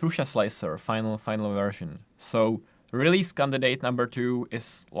end. Prusa Slicer final version. So release candidate number 2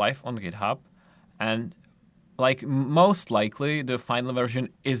 is live on GitHub, and like most likely the final version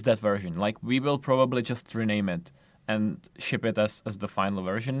is that version. Like we will probably just rename it and ship it as the final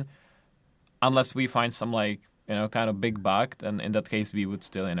version, unless we find some like kind of big bug, then in that case we would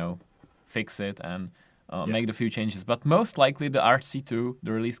still, fix it and make the few changes. But most likely the RC2,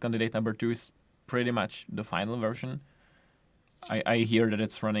 the release candidate number 2, is pretty much the final version. I hear that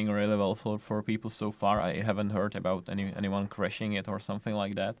it's running really well for people so far. I haven't heard about anyone crashing it or something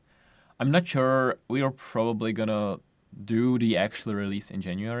like that. I'm not sure. We are probably gonna do the actual release in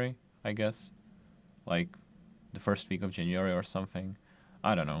January, I guess. Like the first week of January or something.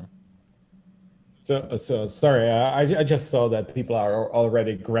 I don't know. So sorry, I just saw that people are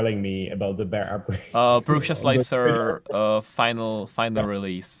already grilling me about the bear upgrade. Prusa Slicer final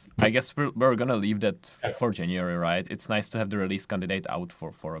release. I guess we're gonna leave that for January, right? It's nice to have the release candidate out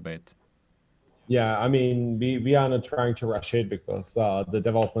for a bit. Yeah, I mean, we are not trying to rush it because the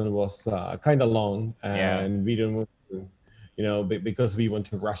development was kind of long, and we don't want to, because we want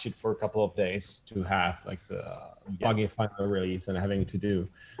to rush it for a couple of days to have like the buggy final release and having to do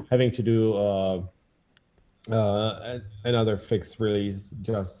another fixed release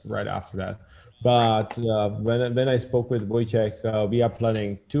just right after that. But when I spoke with Wojciech, we are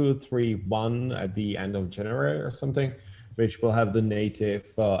planning 2.3.1 at the end of January or something, which will have the native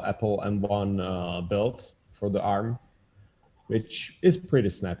Apple M1 builds for the ARM, which is pretty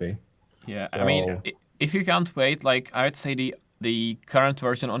snappy. Yeah, So- I mean, if you can't wait, like I would say the current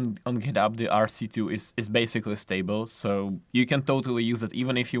version on GitHub, the RC2 is basically stable, so you can totally use it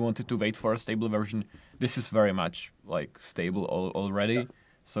even if you wanted to wait for a stable version. This is very much like stable already.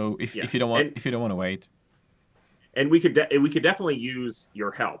 So if you don't want to wait, we could definitely use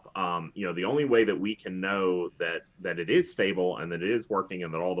your help. The only way that we can know that it is stable and that it is working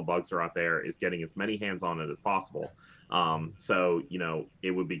and that all the bugs are out there is getting as many hands on it as possible. So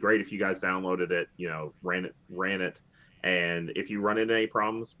it would be great if you guys downloaded it, ran it, and if you run into any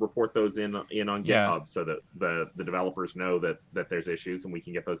problems, report those in on GitHub so that the developers know that there's issues and we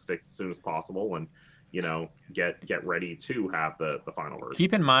can get those fixed as soon as possible and get ready to have the final version.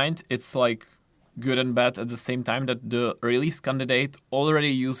 Keep in mind, it's like good and bad at the same time that the release candidate already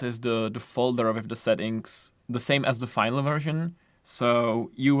uses the folder with the settings the same as the final version.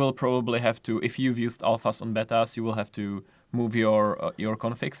 So you will probably have to, if you've used alphas on betas, you will have to move your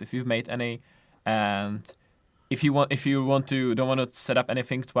configs if you've made any. And if you don't want to set up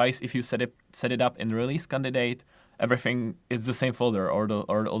anything twice, if you set it up in release candidate, everything is the same folder, or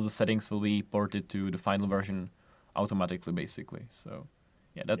all the settings will be ported to the final version automatically, basically. So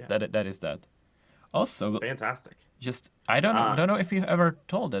that is that. Also, fantastic. Just I don't know if you've ever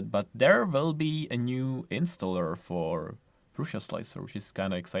told it, but there will be a new installer for Prusa Slicer, which is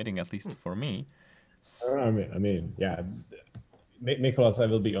kind of exciting, at least for me. I mean, yeah. Nicholas, I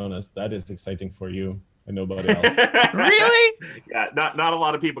will be honest, that is exciting for you and nobody else. Really? Yeah, not a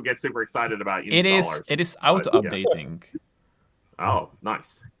lot of people get super excited about installers. It is auto-updating. Yeah. Oh,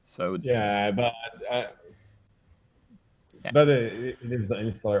 nice. So yeah, but it is the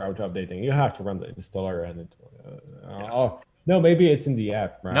installer auto-updating. You have to run the installer and it. No, maybe it's in the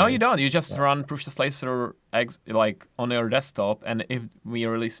app. Right? No, you don't. You just run Prusa Slicer like on your desktop, and if we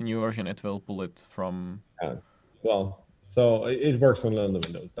release a new version, it will pull it from. Well, so it works on the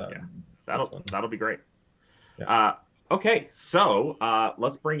Windows. That'll be great. Yeah. Okay, so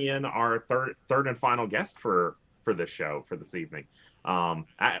let's bring in our third and final guest for this show for this evening.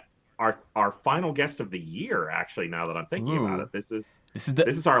 Our final guest of the year, actually. Now that I'm thinking about it, this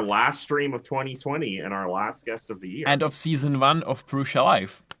is our last stream of 2020 and our last guest of the year, and of season 1 of Prusa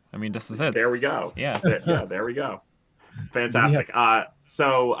Live. I mean, this is it. There we go. Yeah. There we go. Fantastic.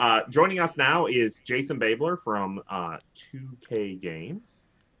 So joining us now is Jason Babler from 2K Games.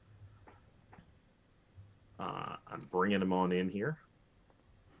 I'm bringing him on in here.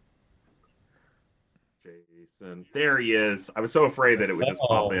 Jason, there he is. I was so afraid that it would just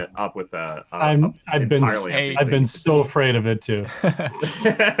pop it up with the. I've been so afraid of it too.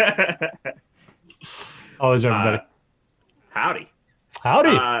 How is everybody? Howdy.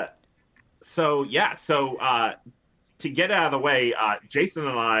 So to get out of the way, Jason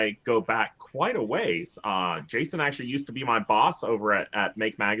and I go back quite a ways. Jason actually used to be my boss over at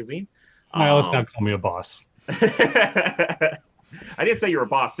Make Magazine. Let's not call me a boss. I didn't say you were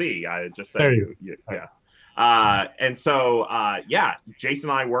bossy. I just said yeah. And so Jason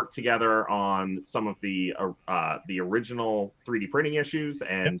and I worked together on some of the original 3D printing issues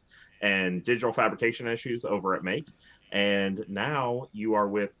and digital fabrication issues over at Make. And now you are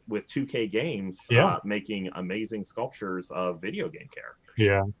with 2K Games, making amazing sculptures of video game characters.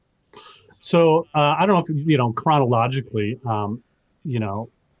 Yeah. So I don't know if chronologically,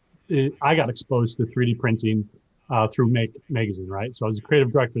 I got exposed to 3D printing through Make Magazine, right? So I was a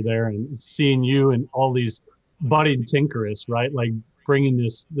creative director there, and seeing you and all these budding tinkerists, right? Like bringing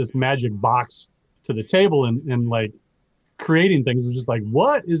this magic box to the table and like creating things was just like,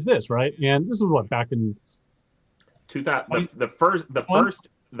 what is this, right? And this is what back in 2000, the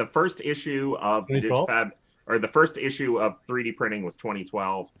first issue of Digifab, or the first issue of 3D printing was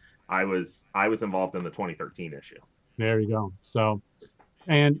 2012. I was involved in the 2013 issue. There you go. So,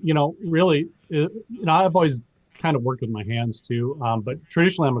 and really, I've always kind of worked with my hands too, but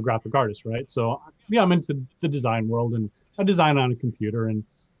traditionally I'm a graphic artist, right? So I'm into the design world, and I design on a computer. And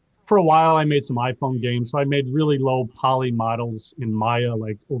for a while I made some iPhone games. So I made really low poly models in Maya,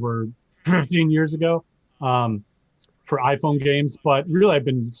 like over 15 years ago. For iPhone games, but really I've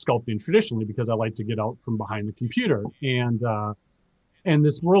been sculpting traditionally because I like to get out from behind the computer. And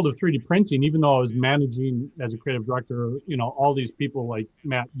this world of 3D printing, even though I was managing as a creative director, all these people like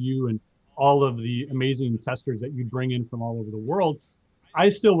Matt, you, and all of the amazing testers that you bring in from all over the world, I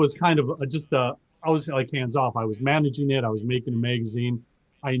still was kind of I was like hands off. I was managing it. I was making a magazine.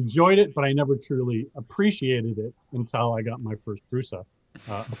 I enjoyed it, but I never truly appreciated it until I got my first Prusa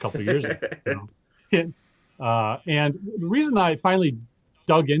a couple of years ago. And the reason I finally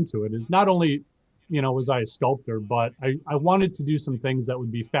dug into it is not only, was I a sculptor, but I wanted to do some things that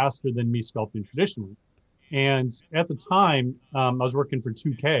would be faster than me sculpting traditionally. And at the time, I was working for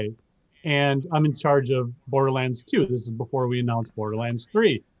 2K, and I'm in charge of Borderlands 2. This is before we announced Borderlands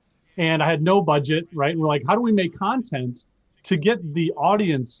 3. And I had no budget, right? And we're like, how do we make content to get the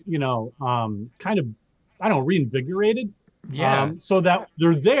audience, kind of, reinvigorated? Yeah. So that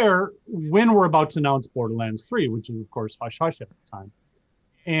they're there when we're about to announce Borderlands 3, which is, of course, Hush Hush at the time.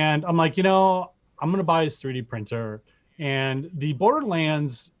 And I'm like, I'm going to buy this 3D printer. And the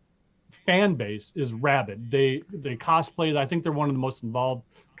Borderlands fan base is rabid. They cosplay. I think they're one of the most involved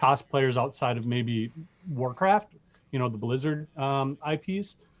cosplayers outside of maybe Warcraft, the Blizzard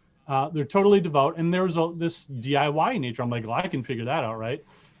IPs. They're totally devout. And there's this DIY nature. I'm like, well, I can figure that out, right?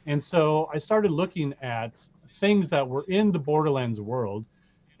 And so I started looking at things that were in the Borderlands world.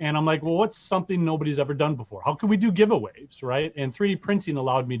 And I'm like, well, what's something nobody's ever done before? How can we do giveaways, right? And 3D printing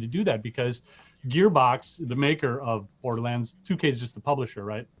allowed me to do that because Gearbox, the maker of Borderlands, 2K is just the publisher,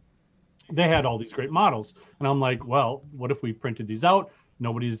 right? They had all these great models. And I'm like, well, what if we printed these out?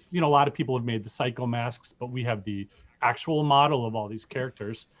 Nobody's, a lot of people have made the Psycho masks, but we have the actual model of all these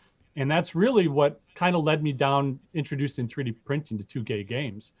characters. And that's really what kind of led me down introducing 3D printing to 2K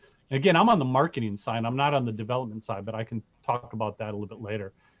games. And again, I'm on the marketing side. I'm not on the development side, but I can talk about that a little bit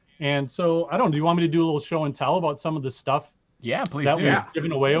later. And so, I don't know, do you want me to do a little show and tell about some of the stuff Yeah, please that do. we've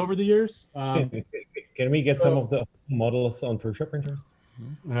given away over the years? Can we get some of the models on Prusa printers?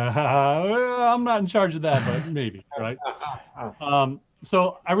 I'm not in charge of that, but maybe, right?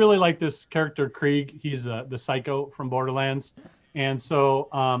 So I really like this character, Krieg. He's the Psycho from Borderlands. And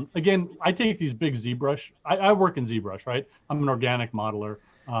so, again, I take these big ZBrush. I work in ZBrush, right? I'm an organic modeler,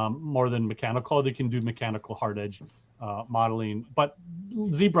 more than mechanical. They can do mechanical hard edge modeling, but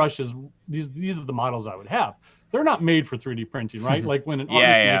ZBrush is these are the models I would have. They're not made for 3D printing, right? Like when an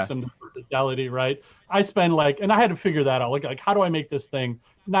artist makes them for fidelity, right? I spend and I had to figure that out. Like how do I make this thing?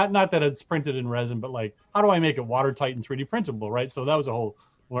 Not that it's printed in resin, but like how do I make it watertight and 3D printable, right? So that was a whole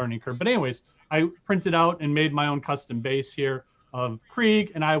learning curve. But anyways, I printed out and made my own custom base here of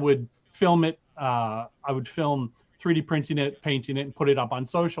Krieg, and I would film it. I would film 3D printing it, painting it, and put it up on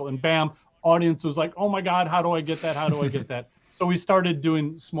social. And bam, audience was like, "Oh my God, how do I get that? How do I get that?" So we started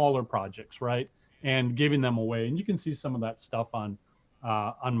doing smaller projects, right, and giving them away. And you can see some of that stuff on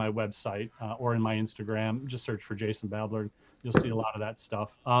my website or in my Instagram. Just search for Jason Babler. You'll see a lot of that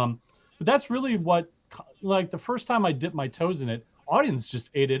stuff. But that's really what, like, the first time I dipped my toes in it, audience just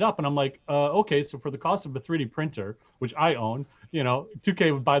ate it up. And I'm like, okay, so for the cost of a 3D printer, which I own,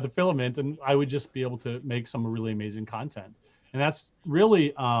 2K would buy the filament and I would just be able to make some really amazing content. And that's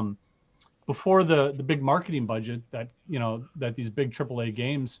really before the big marketing budget that, that these big AAA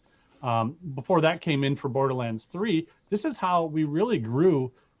games, before that came in for Borderlands 3, this is how we really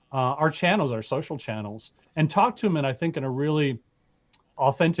grew our channels, our social channels, and talked to them, and I think in a really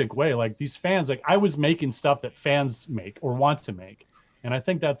authentic way. Like these fans, like I was making stuff that fans make or want to make. And I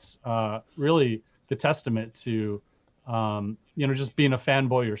think that's really the testament to, just being a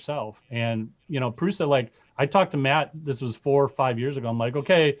fanboy yourself. And, Prusa, like I talked to Matt, this was 4 or 5 years ago. I'm like,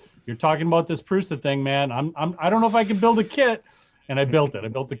 okay, you're talking about this Prusa thing, man. I don't know if I can build a kit. And I built it. I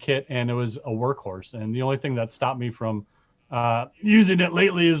built the kit and it was a workhorse. And the only thing that stopped me from using it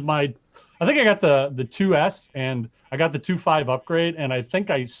lately is I think I got the 2S and I got the 2.5 upgrade, and I think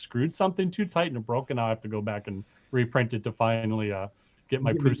I screwed something too tight and it broke, and now I have to go back and reprint it to finally get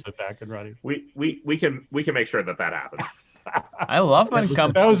my Prusa back and ready. We can make sure that happens. I love when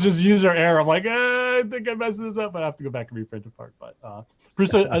that was just user error. I'm like, I think I messed this up. I have to go back and reprint the part. But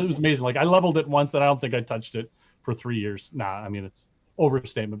Prusa, it was amazing. Like I leveled it once, and I don't think I touched it for 3 years. Nah, I mean it's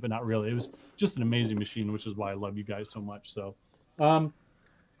overstatement, but not really. It was just an amazing machine, which is why I love you guys so much. So.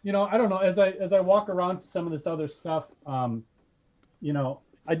 I don't know. As I walk around to some of this other stuff,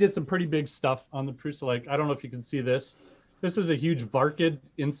 I did some pretty big stuff on the Prusa. Like, I don't know if you can see this. This is a huge Varkid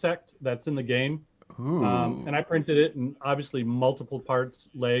insect that's in the game. And I printed it in obviously multiple parts,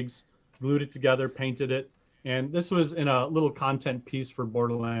 legs, glued it together, painted it. And this was in a little content piece for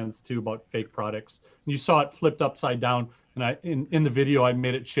Borderlands 2 about fake products. And you saw it flipped upside down. And in the video, I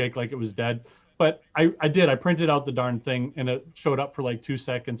made it shake like it was dead. But I printed out the darn thing and it showed up for like 2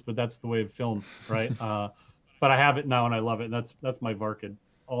 seconds, but that's the way of film, right? But I have it now and I love it. That's my Varkid,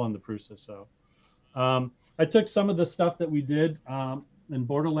 all in the Prusa. So I took some of the stuff that we did in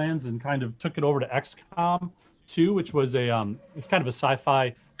Borderlands and kind of took it over to XCOM 2, which was it's kind of a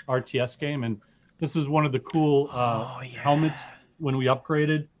sci-fi RTS game. And this is one of the cool helmets when we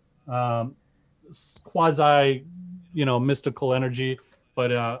upgraded. Quasi, mystical energy,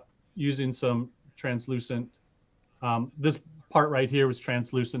 but using some translucent. This part right here was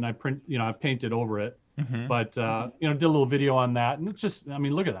translucent. I painted over it, but did a little video on that, and it's just,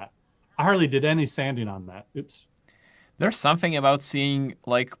 look at that. I hardly did any sanding on that. Oops. There's something about seeing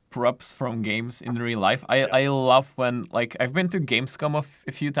like props from games in real life. I love when, like, I've been to Gamescom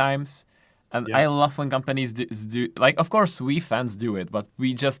a few times, and I love when companies do like, of course we fans do it, but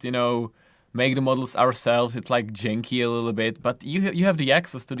we just make the models ourselves. It's like janky a little bit, but you have the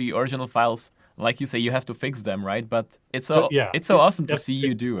access to the original files. Like you say, you have to fix them, right? But it's so it's so awesome to see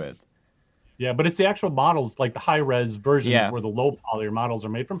you do it. Yeah, but it's the actual models, like the high-res versions where the low poly models are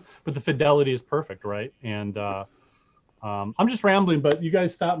made from, but the fidelity is perfect, right? And I'm just rambling, but you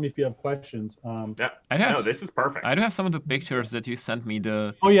guys stop me if you have questions. No, this is perfect. I do have some of the pictures that you sent me.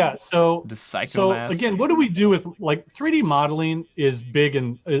 The so mask. Again, what do we do with, like, 3D modeling is big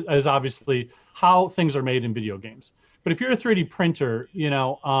and is obviously how things are made in video games. But if you're a 3D printer, you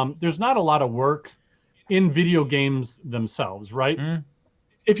know, there's not a lot of work in video games themselves, right?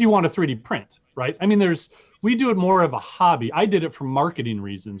 If you want a 3D print, right? I mean, we do it more of a hobby. I did it for marketing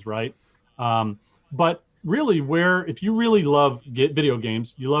reasons, right? But really, if you really love video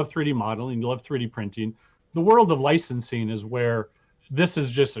games, you love 3D modeling, you love 3D printing, the world of licensing is where this has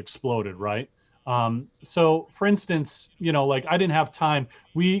just exploded, right? So for instance, you know, like I didn't have time.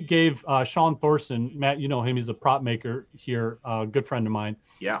 We gave Sean Thorson, Matt, you know him, he's a prop maker here, a good friend of mine.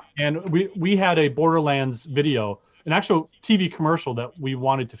 Yeah. And we had a Borderlands video, an actual TV commercial that we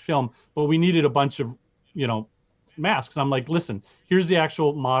wanted to film, but we needed a bunch of, you know, masks. I'm like, listen, here's the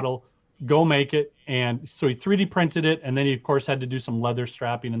actual model, go make it. And so he 3D printed it, and then he of course had to do some leather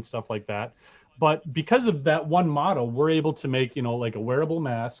strapping and stuff like that. But because of that one model, we're able to make, you know, like a wearable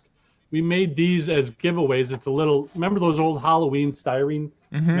mask. We made these as giveaways. It's a little, remember those old Halloween styrene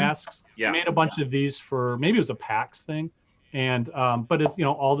masks? Yeah. We made a bunch of these for, maybe it was a PAX thing. And, but it's, you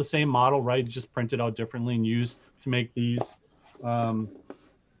know, all the same model, right? Just printed out differently and used to make these.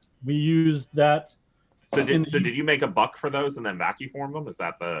 We used that. So did you make a buck for those and then vacuum form them? Is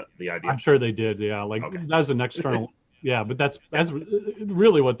that the idea? I'm sure they did. Yeah. Like that's an external. Yeah. But that's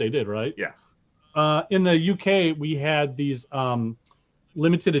really what they did. Right. Yeah. In the UK, we had these,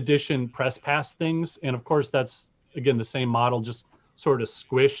 limited edition press pass things. And of course that's, again, the same model, just sort of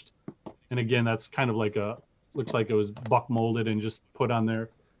squished. And again, that's kind of like looks like it was buck molded and just put on there.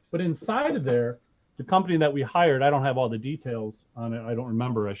 But inside of there, the company that we hired, I don't have all the details on it. I don't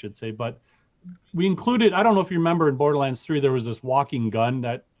remember, I should say, but we included, I don't know if you remember in Borderlands 3, there was this walking gun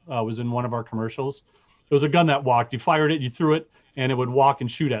that was in one of our commercials. It was a gun that walked. You fired it, you threw it, and it would walk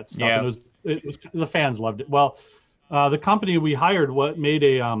and shoot at stuff. Yeah. And it was the fans loved it. Well, the company we hired made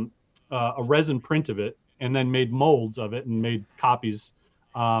a resin print of it and then made molds of it and made copies.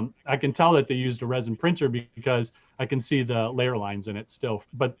 I can tell that they used a resin printer because I can see the layer lines in it still,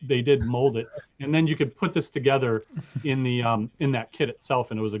 but they did mold it. And then you could put this together in the in that kit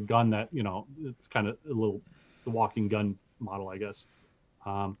itself. And it was a gun that, you know, it's kind of the walking gun model, I guess.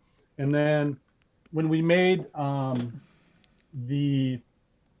 And then when we made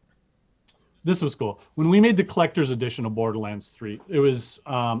this was cool. When we made the collector's edition of Borderlands 3, it was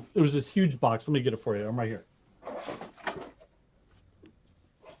this huge box. Let me get it for you. I'm right here.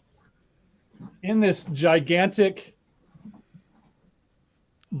 In this gigantic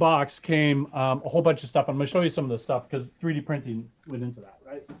box came a whole bunch of stuff. I'm going to show you some of the stuff because 3D printing went into that,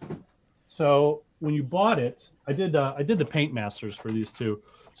 right? So when you bought it, I did the paint masters for these two.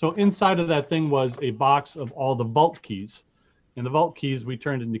 So inside of that thing was a box of all the vault keys. And the vault keys we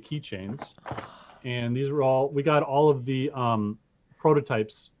turned into keychains. And these were we got all of the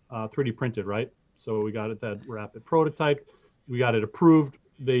prototypes 3D printed, right? So we got it that rapid prototype. We got it approved.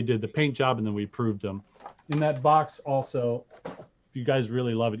 They did the paint job and then we approved them. In that box also, if you guys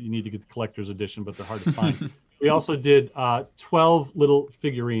really love it, you need to get the collector's edition, but they're hard to find. We also did 12 little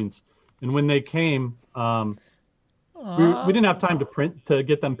figurines. And when they came, we didn't have time to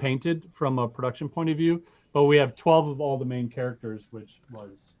get them painted from a production point of view, but we have 12 of all the main characters, which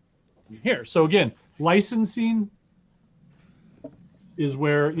was here. So again, licensing is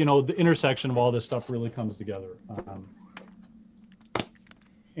where, you know, the intersection of all this stuff really comes together.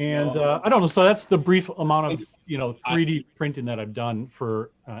 I don't know. So that's the brief amount of, you know, 3D printing that I've done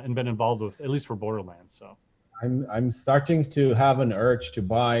for and been involved with, at least for Borderlands. So I'm starting to have an urge to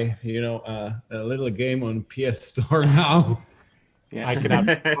buy, you know, a little game on PS Store now. Yeah, I can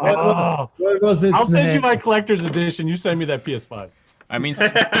have. What was its I'll send you my collector's edition. You send me that PS5. I mean,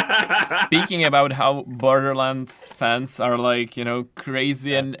 speaking about how Borderlands fans are like, you know,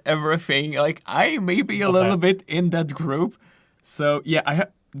 crazy and everything, like I may be a little bit in that group. So yeah,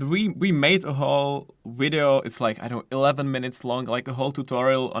 we made a whole video. It's like, I don't know, 11 minutes long, like a whole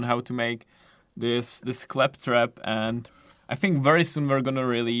tutorial on how to make this claptrap. And I think very soon we're gonna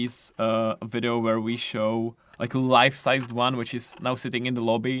release a video where we show like a life-sized one, which is now sitting in the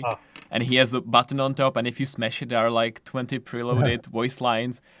lobby. And he has a button on top, and if you smash it, there are like 20 preloaded voice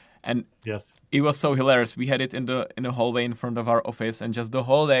lines. and Yes. it was so hilarious. We had it in the hallway in front of our office, and just the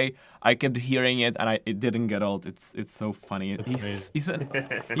whole day I kept hearing it, and it didn't get old. It's so funny. It's He's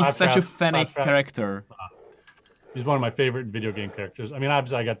Hot such a Trap- funny Hot Trap. character. He's one of my favorite video game characters. I mean,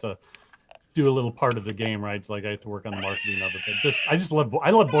 obviously, I got to do a little part of the game, right? Like I have to work on the marketing of it. But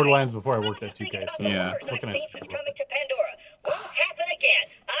I love Borderlands before I worked at 2K. So Yeah. what can I say? Coming to Pandora. Won't happen again.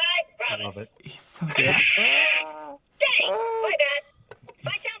 I I promise. love it. He's so good. Dang, my bad.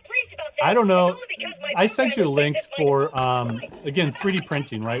 I sound pleased about this. I don't know. It's only because my I sent you a program link is for fixed. again 3D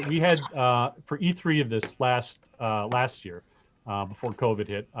printing, right? We had for E3 of this last year, before COVID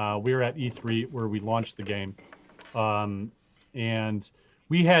hit. We were at E3 where we launched the game, and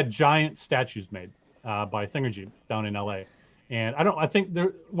we had giant statues made by Thingergy down in LA. And I think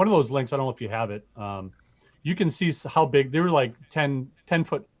one of those links. I don't know if you have it. You can see how big they were, like 10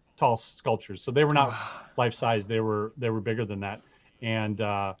 foot tall sculptures. So they were not life size. They were bigger than that. And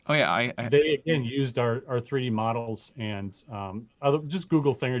Oh yeah, I they again used our 3D models and just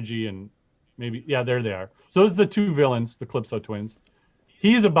Google Thingergy and maybe there they are. So those are the two villains, the Calypso twins.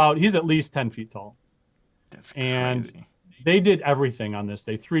 He's at least 10 feet tall. that's and- crazy. They did everything on this.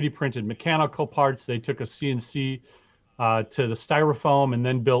 They 3D printed mechanical parts. They took a CNC to the styrofoam and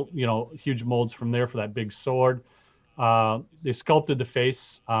then built huge molds from there for that big sword. They sculpted the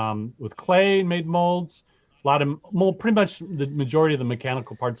face with clay and made molds. A lot of pretty much the majority of the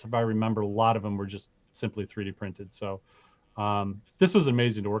mechanical parts, if I remember, a lot of them were just simply 3D printed. So this was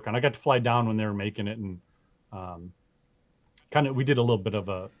amazing to work on. I got to fly down when they were making it, and we did a little bit of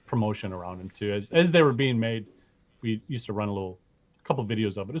a promotion around them too. As they were being made, we used to run a couple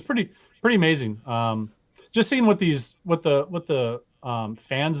videos of it. It's pretty amazing. Just seeing what the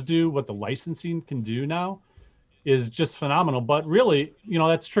fans do, what the licensing can do now, is just phenomenal. But really,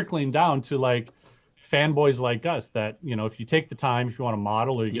 that's trickling down to like fanboys like us that, if you take the time, if you want to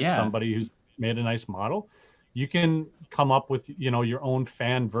model or you get Yeah. somebody who's made a nice model, you can come up with, your own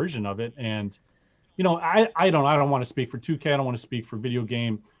fan version of it. And, I don't want to speak for 2K. I don't want to speak for video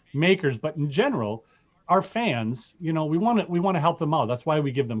game makers, but in general, our fans, we want to help them out. That's why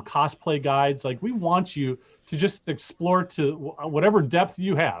we give them cosplay guides. Like, we want you to just explore to whatever depth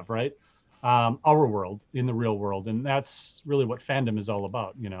you have, right? Our world in the real world. And that's really what fandom is all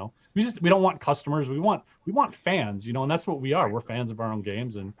about. We don't want customers. We want fans, and that's what we are. We're fans of our own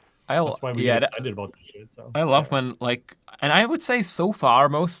games, and that's why we get excited about this shit. So I love when and I would say so far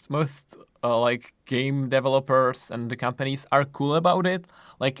most game developers and the companies are cool about it.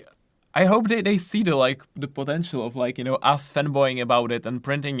 Like, I hope they see the potential of us fanboying about it and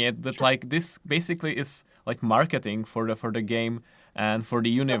printing it. That this basically is marketing for the game and for the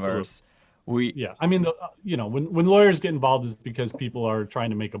universe. I mean, when lawyers get involved is because people are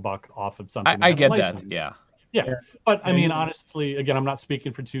trying to make a buck off of something. I get that. license. Yeah. But I mean, honestly, again, I'm not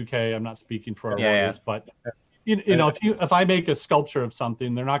speaking for 2K. I'm not speaking for our lawyers. But if I make a sculpture of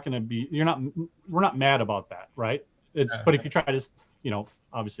something, they're not going to be. We're not mad about that, right? But if you try to,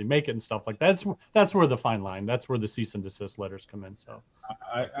 obviously make it and stuff like that, that's where the fine line. That's where the cease and desist letters come in. So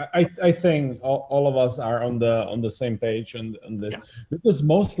I think all of us are on the same page on this, because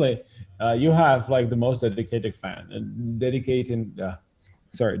mostly you have the most dedicated fan and dedicated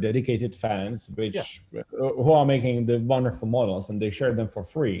fans, which who are making the wonderful models, and they share them for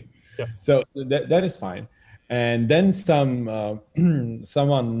free. Yeah. So that is fine. And then someone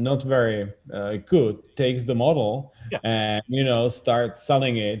not very good takes the model and starts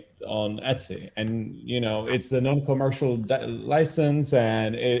selling it on Etsy, and it's a non-commercial license,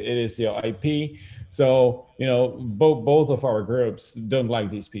 and it is your IP. So both of our groups don't like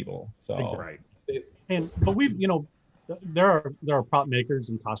these people. So Right. But we've there are prop makers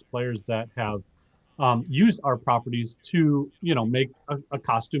and cosplayers that have used our properties to make a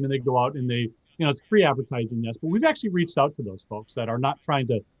costume, and they go out and they it's free advertising, yes, but we've actually reached out to those folks that are not trying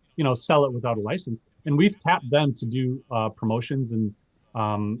to sell it without a license, and we've tapped them to do promotions and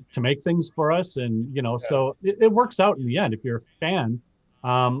to make things for us, and so it works out in the end. If you're a fan,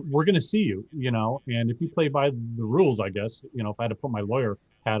 we're going to see you, and if you play by the rules, I guess, if I had to put my lawyer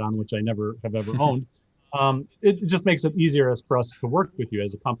hat on, which I never have ever owned, it just makes it easier for us to work with you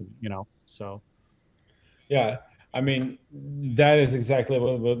as a company, so. Yeah, I mean, that is exactly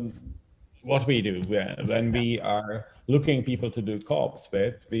what we do. When we are looking people to do co-ops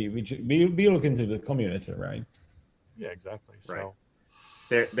with, we look into the community, right? Yeah, exactly. Right.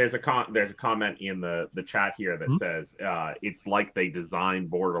 So There's a comment in the chat here that says it's like they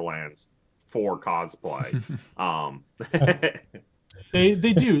designed Borderlands for cosplay. They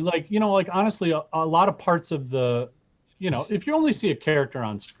do, honestly, a lot of parts of the, if you only see a character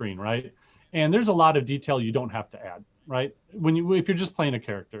on screen, right, and there's a lot of detail you don't have to add. right? If you're just playing a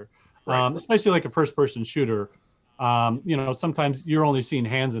character, Right. especially like a first-person shooter, you know, sometimes you're only seeing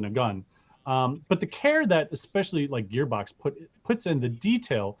hands and a gun. But the care that especially like Gearbox puts in the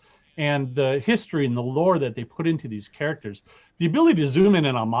detail and the history and the lore that they put into these characters, the ability to zoom in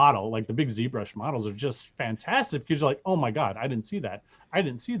on a model, like the big ZBrush models, are just fantastic because you're like, oh my God, I didn't see that. I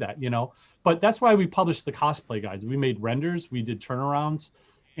didn't see that, you know. But that's why we published the cosplay guides. We made renders, we did turnarounds,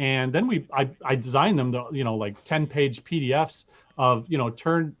 and then I designed them, you know, like 10-page PDFs of, you know,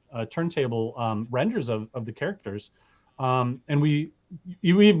 turntable renders of the characters. And we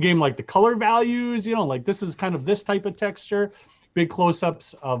even gave like the color values, you know, like this is kind of this type of texture, big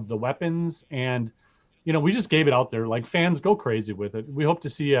close-ups of the weapons, and you know, we just gave it out there. Like fans go crazy with it. We hope to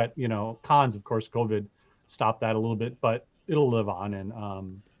see at, you know, cons. Of course, COVID stopped that a little bit, but it'll live on.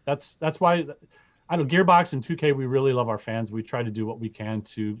 And that's why I know Gearbox and 2K, we really love our fans. We try to do what we can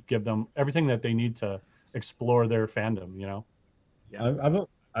to give them everything that they need to explore their fandom. You know. I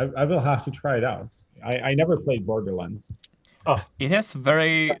will have to try it out. I never played Borderlands. It has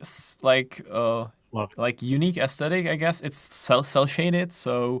very like unique aesthetic, I guess. It's cell shaded,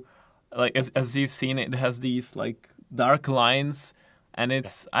 so like as you've seen, it has these like dark lines, and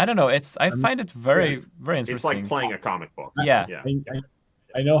it's I don't know. I find it very interesting. It's like playing a comic book. Yeah.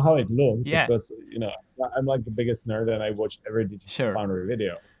 I know how it looks because you know I'm like the biggest nerd, and I watched every Digital Foundry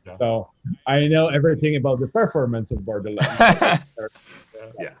video, Yeah. so I know everything about the performance of Borderlands.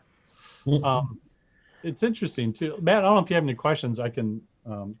 It's interesting too, Matt. I don't know if you have any questions. I can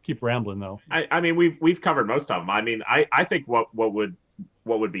keep rambling though. I mean, we've covered most of them. I mean, I think what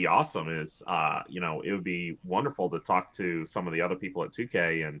would be awesome is, you know, it would be wonderful to talk to some of the other people at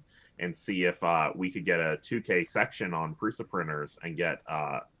 2K and see if we could get a 2K section on Prusa printers and get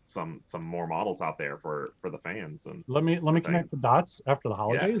some more models out there for the fans. And let me connect the dots after the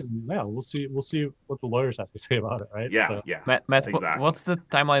holidays, and we'll see what the lawyers have to say about it, right? Yeah, So, yeah. Matt, exactly. what's the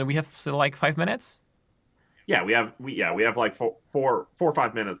timeline? We have still like 5 minutes. Yeah, we have like four or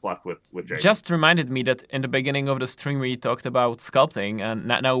 5 minutes left with Jason. Just reminded me that in the beginning of the stream we talked about sculpting, and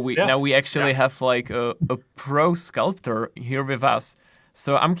now we actually have like a pro sculptor here with us.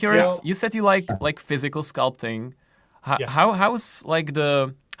 So I'm curious. You said you like physical sculpting. How's like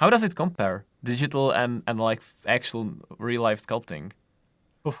how does it compare digital and like actual real life sculpting?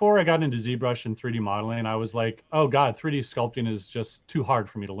 before I got into ZBrush and 3D modeling, I was like, oh God, 3D sculpting is just too hard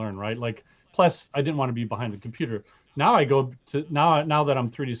for me to learn, right? Like, plus I didn't want to be behind the computer. Now I go to now that I'm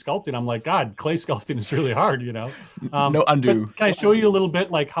 3D sculpting, I'm like, God, clay sculpting is really hard, you know? No undo. Can I show you a little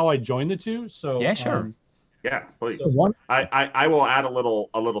bit like how I joined the two? So yeah, sure. Yeah, please. So I will add a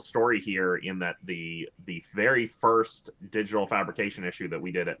little story here in that the very first digital fabrication issue that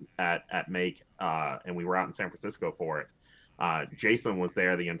we did at Make, and we were out in San Francisco for it. Jason was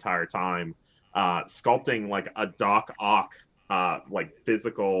there the entire time, sculpting like a Doc Ock like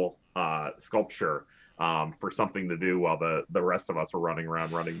physical sculpture for something to do while the rest of us were running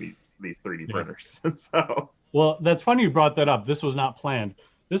around running these 3D printers. So well, that's funny you brought that up. This was not planned.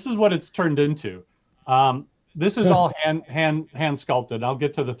 This is what it's turned into. This is all hand sculpted. I'll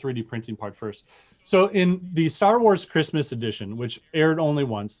get to the 3D printing part first. So in the Star Wars Christmas edition, which aired only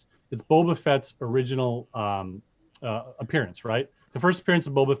once, it's Boba Fett's original appearance, right? The first appearance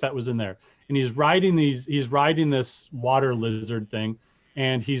of Boba Fett was in there, and he's riding this water lizard thing,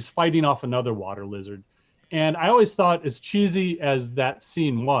 and he's fighting off another water lizard. And I always thought, as cheesy as that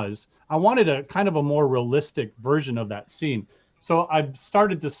scene was, I wanted a kind of a more realistic version of that scene. So I've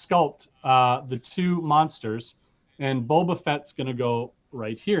started to sculpt the two monsters, and Boba Fett's going to go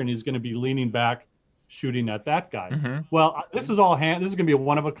right here, and he's going to be leaning back, shooting at that guy. Mm-hmm. Well, this is all hand. This is going to be a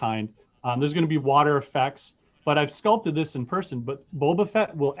one of a kind. There's going to be water effects, but I've sculpted this in person. But Boba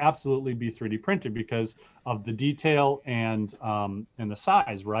Fett will absolutely be 3D printed because of the detail and the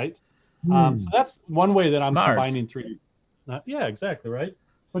size, right? So that's one way that I'm combining 3D. Yeah, exactly, right.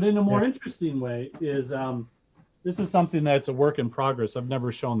 But in a more interesting way is. This is something that's a work in progress. I've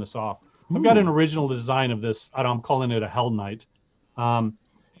never shown this off. I've got an original design of this. I'm calling it a Hell Knight.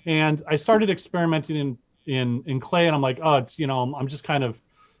 And I started experimenting in clay, and I'm like, oh, it's, I'm just kind of,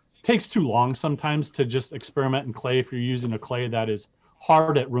 takes too long sometimes to just experiment in clay if you're using a clay that is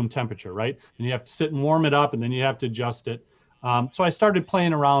hard at room temperature, right? And you have to sit and warm it up, and then you have to adjust it. So I started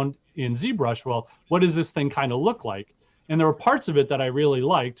playing around in ZBrush. Well, what does this thing kind of look like? And there were parts of it that I really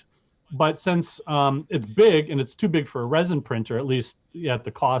liked. But since it's big and it's too big for a resin printer, at least at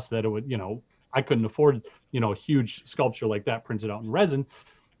the cost that it would, I couldn't afford, a huge sculpture like that printed out in resin.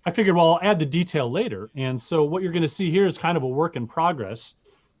 I figured, well, I'll add the detail later. And so what you're going to see here is kind of a work in progress.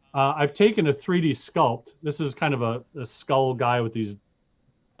 I've taken a 3D sculpt. This is kind of a skull guy with these,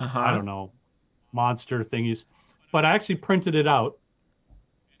 I don't know, monster thingies. but I actually printed it out,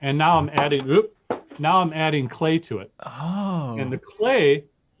 and now I'm adding clay to it. Oh. And the clay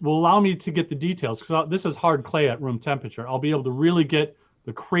will allow me to get the details, because this is hard clay at room temperature. I'll be able to really get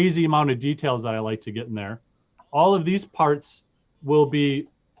the crazy amount of details that I like to get in there. All of these parts will be,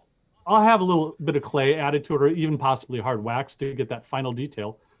 I'll have a little bit of clay added to it, or even possibly hard wax to get that final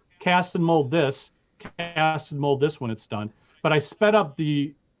detail. Cast and mold this when it's done. But I sped up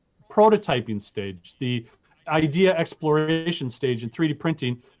the prototyping stage, the idea exploration stage in 3D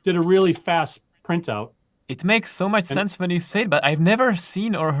printing, did a really fast printout. It makes so much sense when you say it, but I've never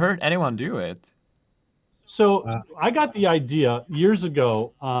seen or heard anyone do it. So I got the idea years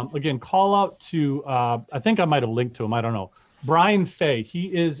ago. Again, call out to, I think I might have linked to him, I don't know. Brian Fay,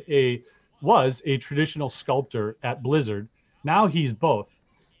 he was a traditional sculptor at Blizzard. Now he's both.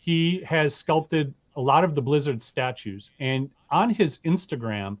 He has sculpted a lot of the Blizzard statues. And on his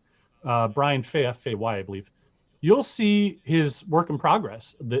Instagram, Brian Fay, F-A-Y, I believe, you'll see his work in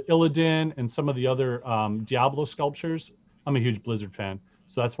progress, the Illidan and some of the other Diablo sculptures. I'm a huge Blizzard fan,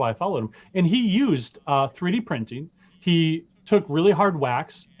 so that's why I followed him. And he used 3D printing. He took really hard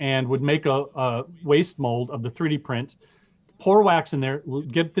wax and would make a waste mold of the 3D print, pour wax in there,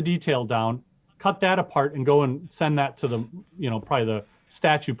 get the detail down, cut that apart, and go and send that to the, probably the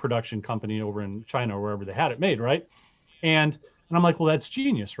statue production company over in China or wherever they had it made, right? And I'm like, well, that's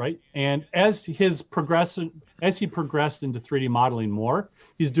genius, right? And as he progressed into 3D modeling more,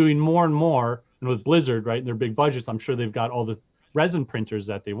 he's doing more and more. And with Blizzard, right, their big budgets, I'm sure they've got all the resin printers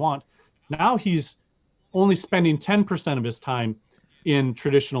that they want. Now he's only spending 10% of his time in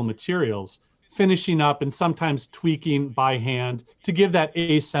traditional materials, finishing up and sometimes tweaking by hand to give that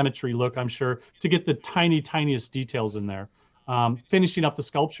asymmetry look, I'm sure, to get the tiniest details in there, finishing up the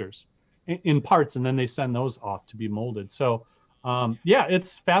sculptures in parts, and then they send those off to be molded. So yeah,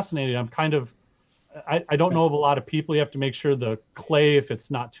 it's fascinating. I'm kind of, I don't know of a lot of people. You have to make sure the clay, if it's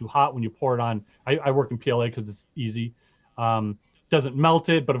not too hot when you pour it on, I work in PLA because it's easy. Doesn't melt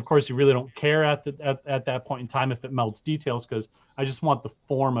it, but of course you really don't care at that point in time if it melts details, because I just want the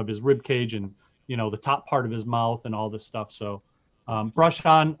form of his rib cage and the top part of his mouth and all this stuff. So brush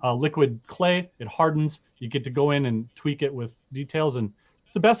on liquid clay, it hardens. You get to go in and tweak it with details, and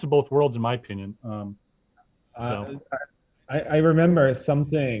it's the best of both worlds in my opinion. I remember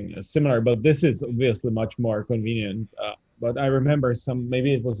something similar, but this is obviously much more convenient. But I remember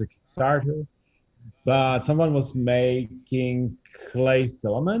maybe it was a Kickstarter, but someone was making clay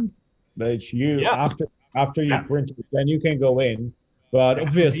filament, which you after you print it, then you can go in. But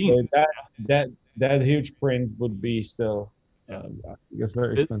obviously that huge print would be still, I guess,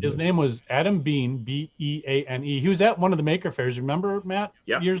 very expensive. His name was Adam Bean, B-E-A-N-E. He was at one of the Maker Fairs. Remember, Matt?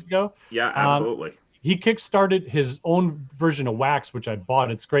 Yep. Years ago. Yeah, absolutely. He kickstarted his own version of wax, which I bought.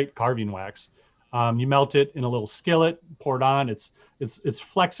 It's great carving wax. You melt it in a little skillet, pour it on. It's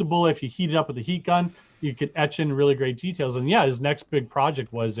flexible. If you heat it up with a heat gun, you could etch in really great details. And yeah, his next big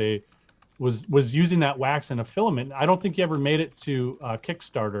project was using that wax in a filament. I don't think he ever made it to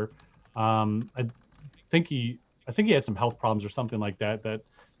Kickstarter. I think he had some health problems or something like that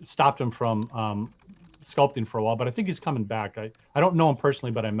stopped him from sculpting for a while. But I think he's coming back. I don't know him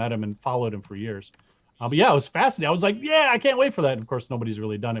personally, but I met him and followed him for years. But yeah, it was fascinating. I was like, yeah, I can't wait for that. And of course, nobody's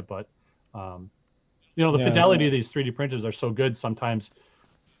really done it, but the fidelity of these 3D printers are so good sometimes.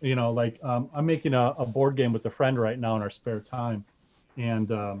 I'm making a board game with a friend right now in our spare time, and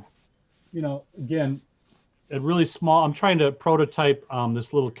again, a really small. I'm trying to prototype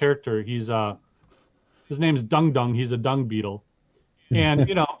this little character. His name's Dung Dung. He's a dung beetle, and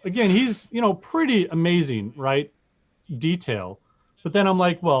again, he's pretty amazing, right? Detail, but then I'm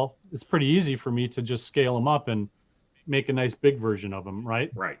like, well, it's pretty easy for me to just scale him up and make a nice big version of him,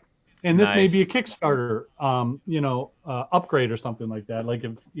 right? Right. And this may be a Kickstarter, upgrade or something like that. Like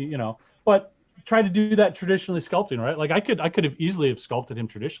if but try to do that traditionally sculpting, right? Like I could have easily sculpted him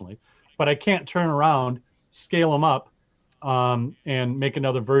traditionally, but I can't turn around, scale him up, and make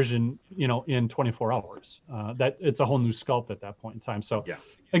another version, in 24 hours. That it's a whole new sculpt at that point in time. So yeah,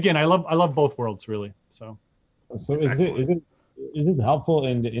 again, I love both worlds really. So is it helpful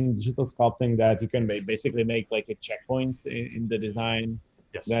in digital sculpting that you can basically make like a checkpoints in the design?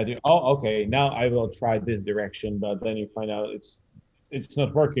 Yes. That okay, now I will try this direction, but then you find out it's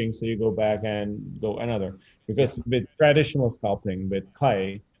not working, so you go back and go another. Because with traditional sculpting, with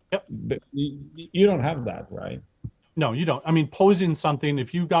clay, but you don't have that, right? No, you don't. I mean, posing something,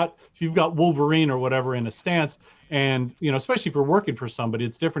 if you've got Wolverine or whatever in a stance, and especially if you're working for somebody,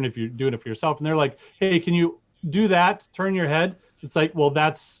 it's different if you're doing it for yourself. And they're like, hey, can you do that? Turn your head. It's like, well,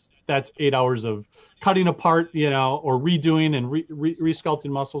 that's 8 hours of cutting apart, or redoing and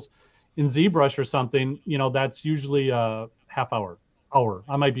re-sculpting muscles. in ZBrush or something, that's usually a half hour.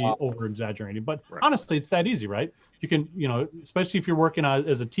 I might be over exaggerating, but honestly, it's that easy, right? You can, especially if you're working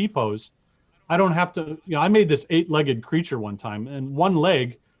as a T-pose, I don't have to, I made this 8-legged creature one time, and one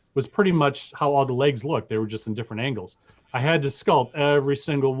leg was pretty much how all the legs looked. They were just in different angles. I had to sculpt every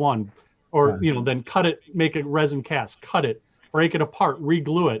single one, or, then cut it, make a resin cast, cut it, break it apart,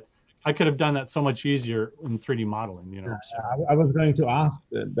 re-glue it. I could have done that so much easier in 3D modeling, So. I was going to ask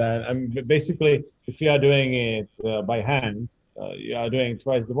that. Basically, if you are doing it by hand, you are doing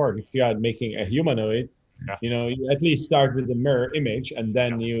twice the work. If you are making a humanoid, you at least start with the mirror image, and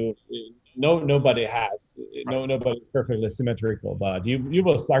then nobody is perfectly symmetrical, but you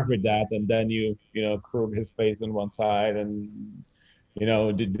will start with that, and then you curve his face on one side, and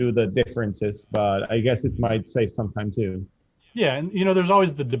do the differences. But I guess it might save some time too. Yeah, and there's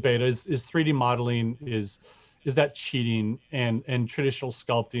always the debate: is 3D modeling is that cheating and traditional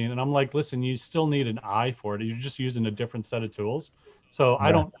sculpting? And I'm like, listen, you still need an eye for it. You're just using a different set of tools. So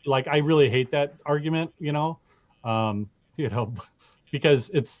I don't I really hate that argument,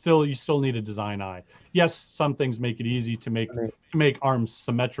 because you still need a design eye. Yes, some things make it easy to make arms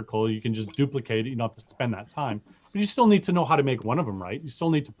symmetrical. You can just duplicate it. You don't have to spend that time. But you still need to know how to make one of them right. You still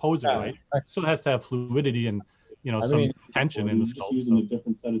need to pose it right. It still has to have fluidity and some tension in the sculpt. Using a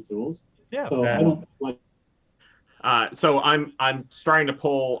different set of tools. Yeah. So I don't like. So I'm starting to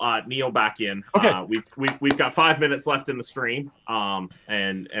pull Neil back in. Okay. We've got 5 minutes left in the stream.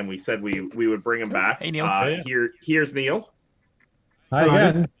 And we said we would bring him back. Hey, Neil. Here's Neil. Hi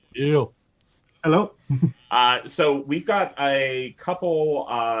again. You. Hello. So we've got a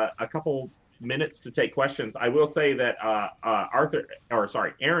couple minutes to take questions. I will say that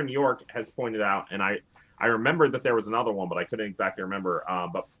Aaron York has pointed out, and I remembered that there was another one, but I couldn't exactly remember.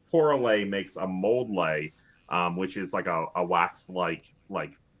 But Porolay makes a mold lay, which is like a wax like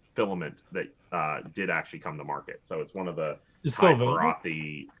filament that did actually come to market. So it's one of the high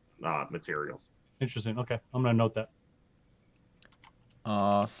porosity materials. Interesting. Okay, I'm gonna note that.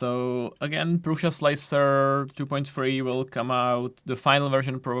 So again, Prusa Slicer 2.3 will come out. The final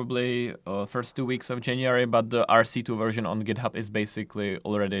version probably first 2 weeks of January, but the RC2 version on GitHub is basically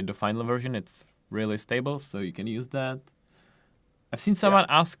already the final version. It's really stable, so you can use that. I've seen someone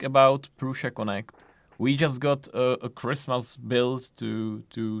ask about Prusa Connect. We just got a Christmas build to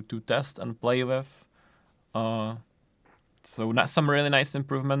test and play with. So some really nice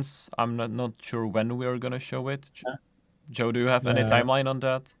improvements. I'm not sure when we're gonna show it. Joe, do you have any timeline on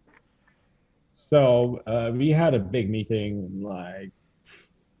that? So we had a big meeting,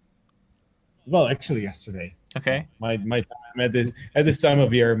 actually yesterday. Okay. My time at this time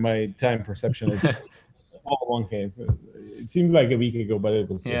of year, my time perception is all wonky. It seemed like a week ago, but it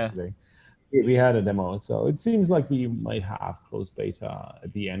was yesterday. We had a demo, so it seems like we might have closed beta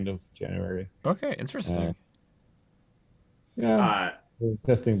at the end of January. Okay, interesting. We're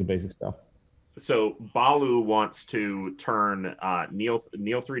testing the basic stuff. So Balu wants to turn Neil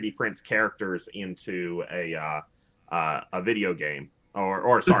 3D Prints characters into a video game,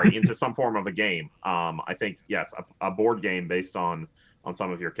 or sorry, into some form of a game. I think yes, a board game based on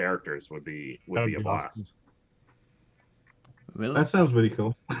some of your characters would be a blast. Really? That sounds really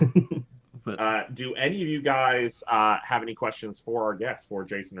cool. Do any of you guys have any questions for our guests, for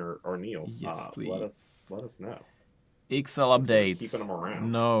Jason or Neil? Yes, please. Let us know. XL updates. Keeping them around.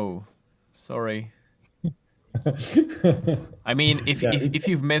 No. Sorry. I mean, if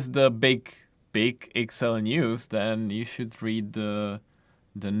you've missed the big XL news, then you should read the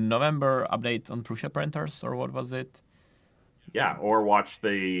November update on Prusa printers, or what was it? Yeah, or watch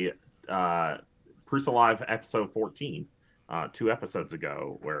the Prusa Live episode 14, 2 episodes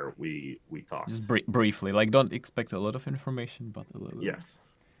ago, where we talked. Just briefly, don't expect a lot of information, but a little. Yes.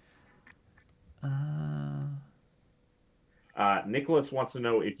 Nicholas wants to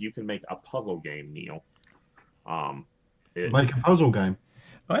know if you can make a puzzle game, Neil. Make a puzzle game.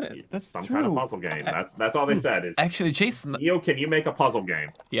 That's some true. kind of puzzle game. That's all they said. Is actually, Jason. Neil, can you make a puzzle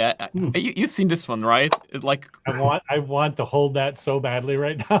game? Yeah, you've seen this one, right? I want to hold that so badly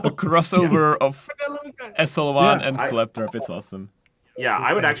right now. A crossover of SL1 and Claptrap. It's awesome. Yeah,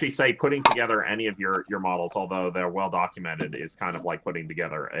 I would actually say putting together any of your models, although they're well documented, is kind of like putting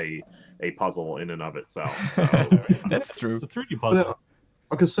together a puzzle in and of itself. So, that's true. It's a 3D puzzle. But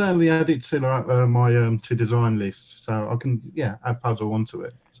I can certainly add it to my to design list, so I can add puzzle onto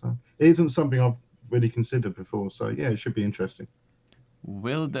it. So it isn't something I've really considered before. So it should be interesting.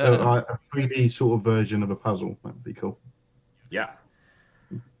 Will there a 3D sort of version of a puzzle? That'd be cool. Yeah.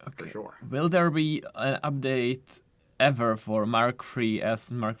 Okay. For sure. Will there be an update ever for Mark 3S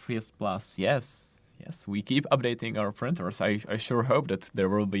and Mark 3S Plus? Yes. Yes, we keep updating our printers. I sure hope that there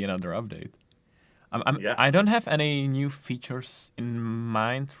will be another update. Yeah. I don't have any new features in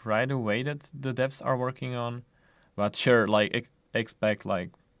mind right away that the devs are working on, but sure, like expect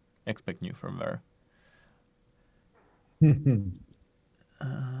new firmware.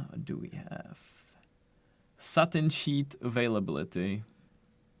 What do we have? Satin sheet availability.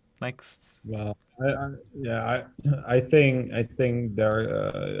 Next. Well, I think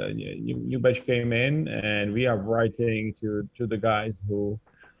there new batch came in, and we are writing to the guys who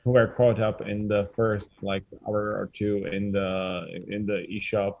were caught up in the first like hour or two in the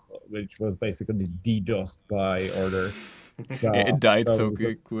eShop, which was basically DDoSed by order. So, It died so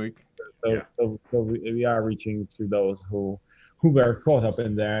so- quick. So we are reaching to those who were caught up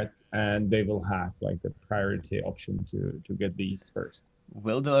in that, and they will have like the priority option to get these first.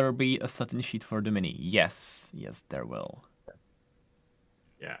 Will there be a satin sheet for the mini? Yes, there will.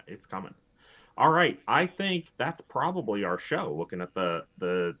 Yeah, it's coming. All right, I think that's probably our show. Looking at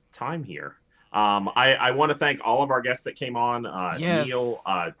the time here, I want to thank all of our guests that came on. Yes. Neil,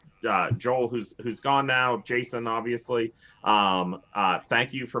 Joel, who's gone now, Jason, obviously.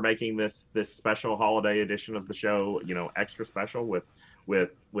 Thank you for making this special holiday edition of the show, extra special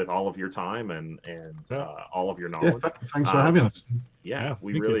with all of your time and all of your Yeah, knowledge. thanks for having us. Yeah,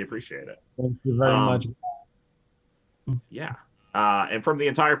 we thank really you. appreciate it. Thank you very much. Yeah. And from the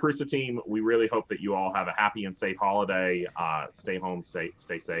entire Prusa team, we really hope that you all have a happy and safe holiday. Stay home, stay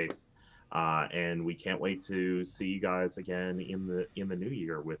safe. And we can't wait to see you guys again in the new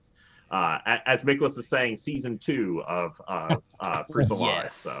year with, as Miklas is saying, season 2 of Prusa Live.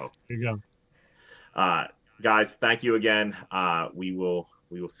 Yes. So, There you go. guys, thank you again. We will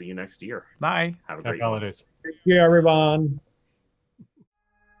see you next year. Bye. Have a Happy great one. holidays. Thank you, everyone.